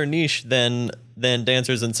smaller niche than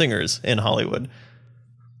dancers and singers in Hollywood.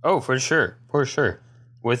 Oh, for sure.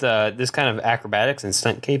 With this kind of acrobatics and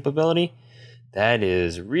stunt capability, that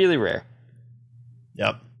is really rare.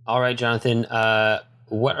 Yep. All right, Jonathan,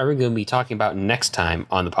 what are we going to be talking about next time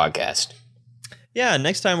on the podcast? Yeah,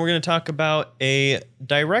 next time we're going to talk about a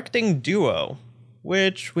directing duo,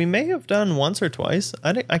 which we may have done once or twice.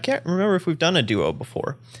 I can't remember if we've done a duo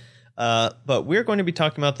before. But we're going to be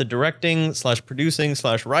talking about the directing / producing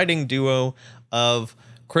 / writing duo of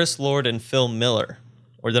Chris Lord and Phil Miller.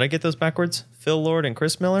 Or did I get those backwards? Phil Lord and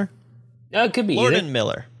Chris Miller? It could be Lord either. and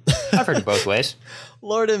Miller. I've heard it both ways.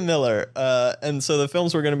 Lord and Miller. And so the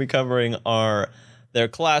films we're going to be covering are their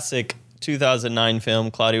classic 2009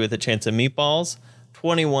 film, Cloudy with a Chance of Meatballs,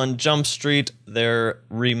 21 Jump Street, their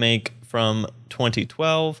remake from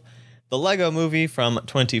 2012, the Lego Movie from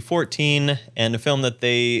 2014, and a film that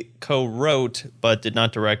they co-wrote but did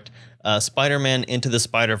not direct, Spider-Man Into the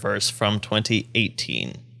Spider-Verse from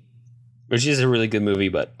 2018. Which is a really good movie,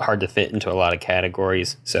 but hard to fit into a lot of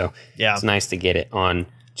categories. So yeah, it's nice to get it on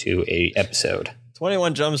to a episode.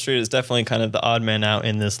 21 Jump Street is definitely kind of the odd man out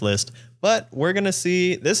in this list. But we're going to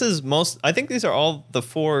see, I think these are all the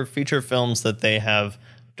 4 feature films that they have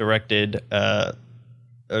directed.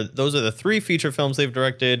 Those are the 3 feature films they've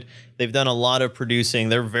directed. They've done a lot of producing.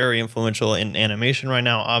 They're very influential in animation right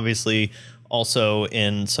now, obviously. Also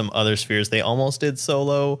in some other spheres. They almost did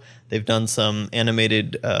Solo. They've done some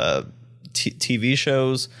animated TV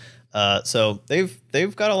shows. So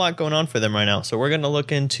they've got a lot going on for them right now. So we're going to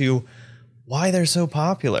look into why they're so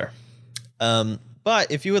popular.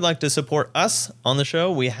 But if you would like to support us on the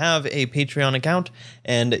show, we have a Patreon account,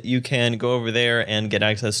 and you can go over there and get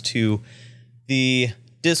access to the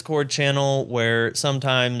Discord channel, where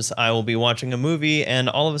sometimes I will be watching a movie and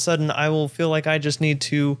all of a sudden I will feel like I just need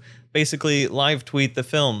to basically live tweet the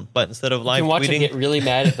film. But instead of live tweeting, watch him get really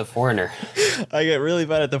mad at The Foreigner. I get really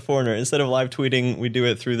mad at The Foreigner. Instead of live tweeting, we do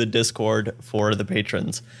it through the Discord for the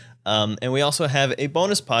patrons. And we also have a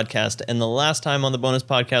bonus podcast. And the last time on the bonus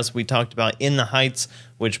podcast, we talked about In the Heights,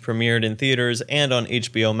 which premiered in theaters and on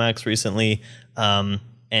HBO Max recently,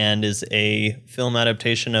 and is a film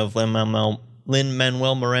adaptation of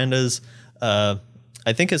Lin-Manuel Miranda's I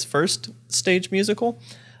think his first stage musical.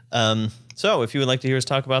 So if you would like to hear us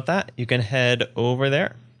talk about that, you can head over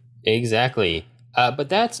there. Exactly. But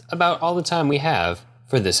that's about all the time we have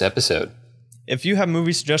for this episode. If you have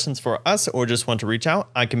movie suggestions for us or just want to reach out,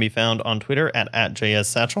 I can be found on Twitter at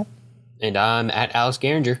JSSatchel. And I'm at Alex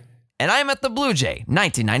Garinger. And I'm at the Blue Jay,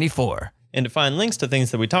 1994. And to find links to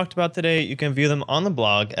things that we talked about today, you can view them on the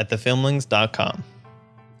blog at thefilmlings.com.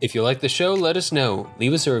 If you like the show, let us know.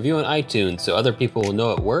 Leave us a review on iTunes so other people will know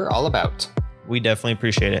what we're all about. We definitely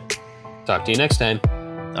appreciate it. Talk to you next time.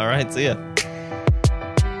 All right, see ya.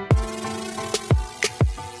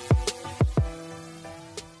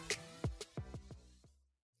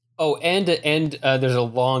 Oh, and there's a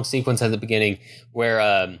long sequence at the beginning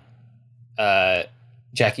where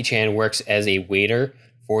Jackie Chan works as a waiter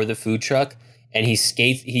for the food truck, and he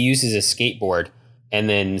uses a skateboard and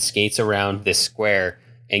then skates around this square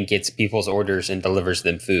and gets people's orders and delivers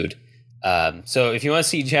them food. So if you want to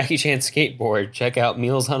see Jackie Chan skateboard, check out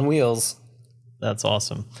Meals on Wheels. That's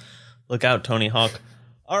awesome. Look out, Tony Hawk.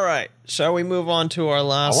 All right, shall we move on to our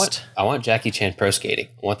last... I want Jackie Chan pro skating.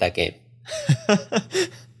 I want that game.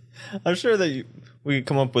 I'm sure that we could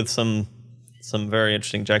come up with some very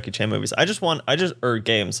interesting Jackie Chan movies.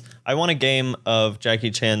 Games. I want a game of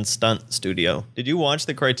Jackie Chan's stunt studio. Did you watch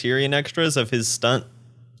the Criterion extras of his stunt?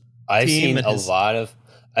 I've seen a lot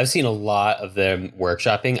of them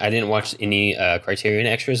workshopping. I didn't watch any Criterion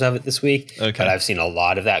extras of it this week, but I've seen a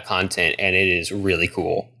lot of that content, and it is really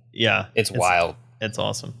cool. Yeah, it's wild. It's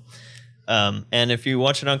awesome. And if you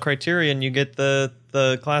watch it on Criterion, you get the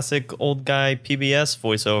classic old guy PBS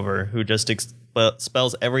voiceover who just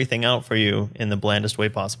spells everything out for you in the blandest way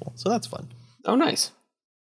possible. So that's fun. Oh, nice.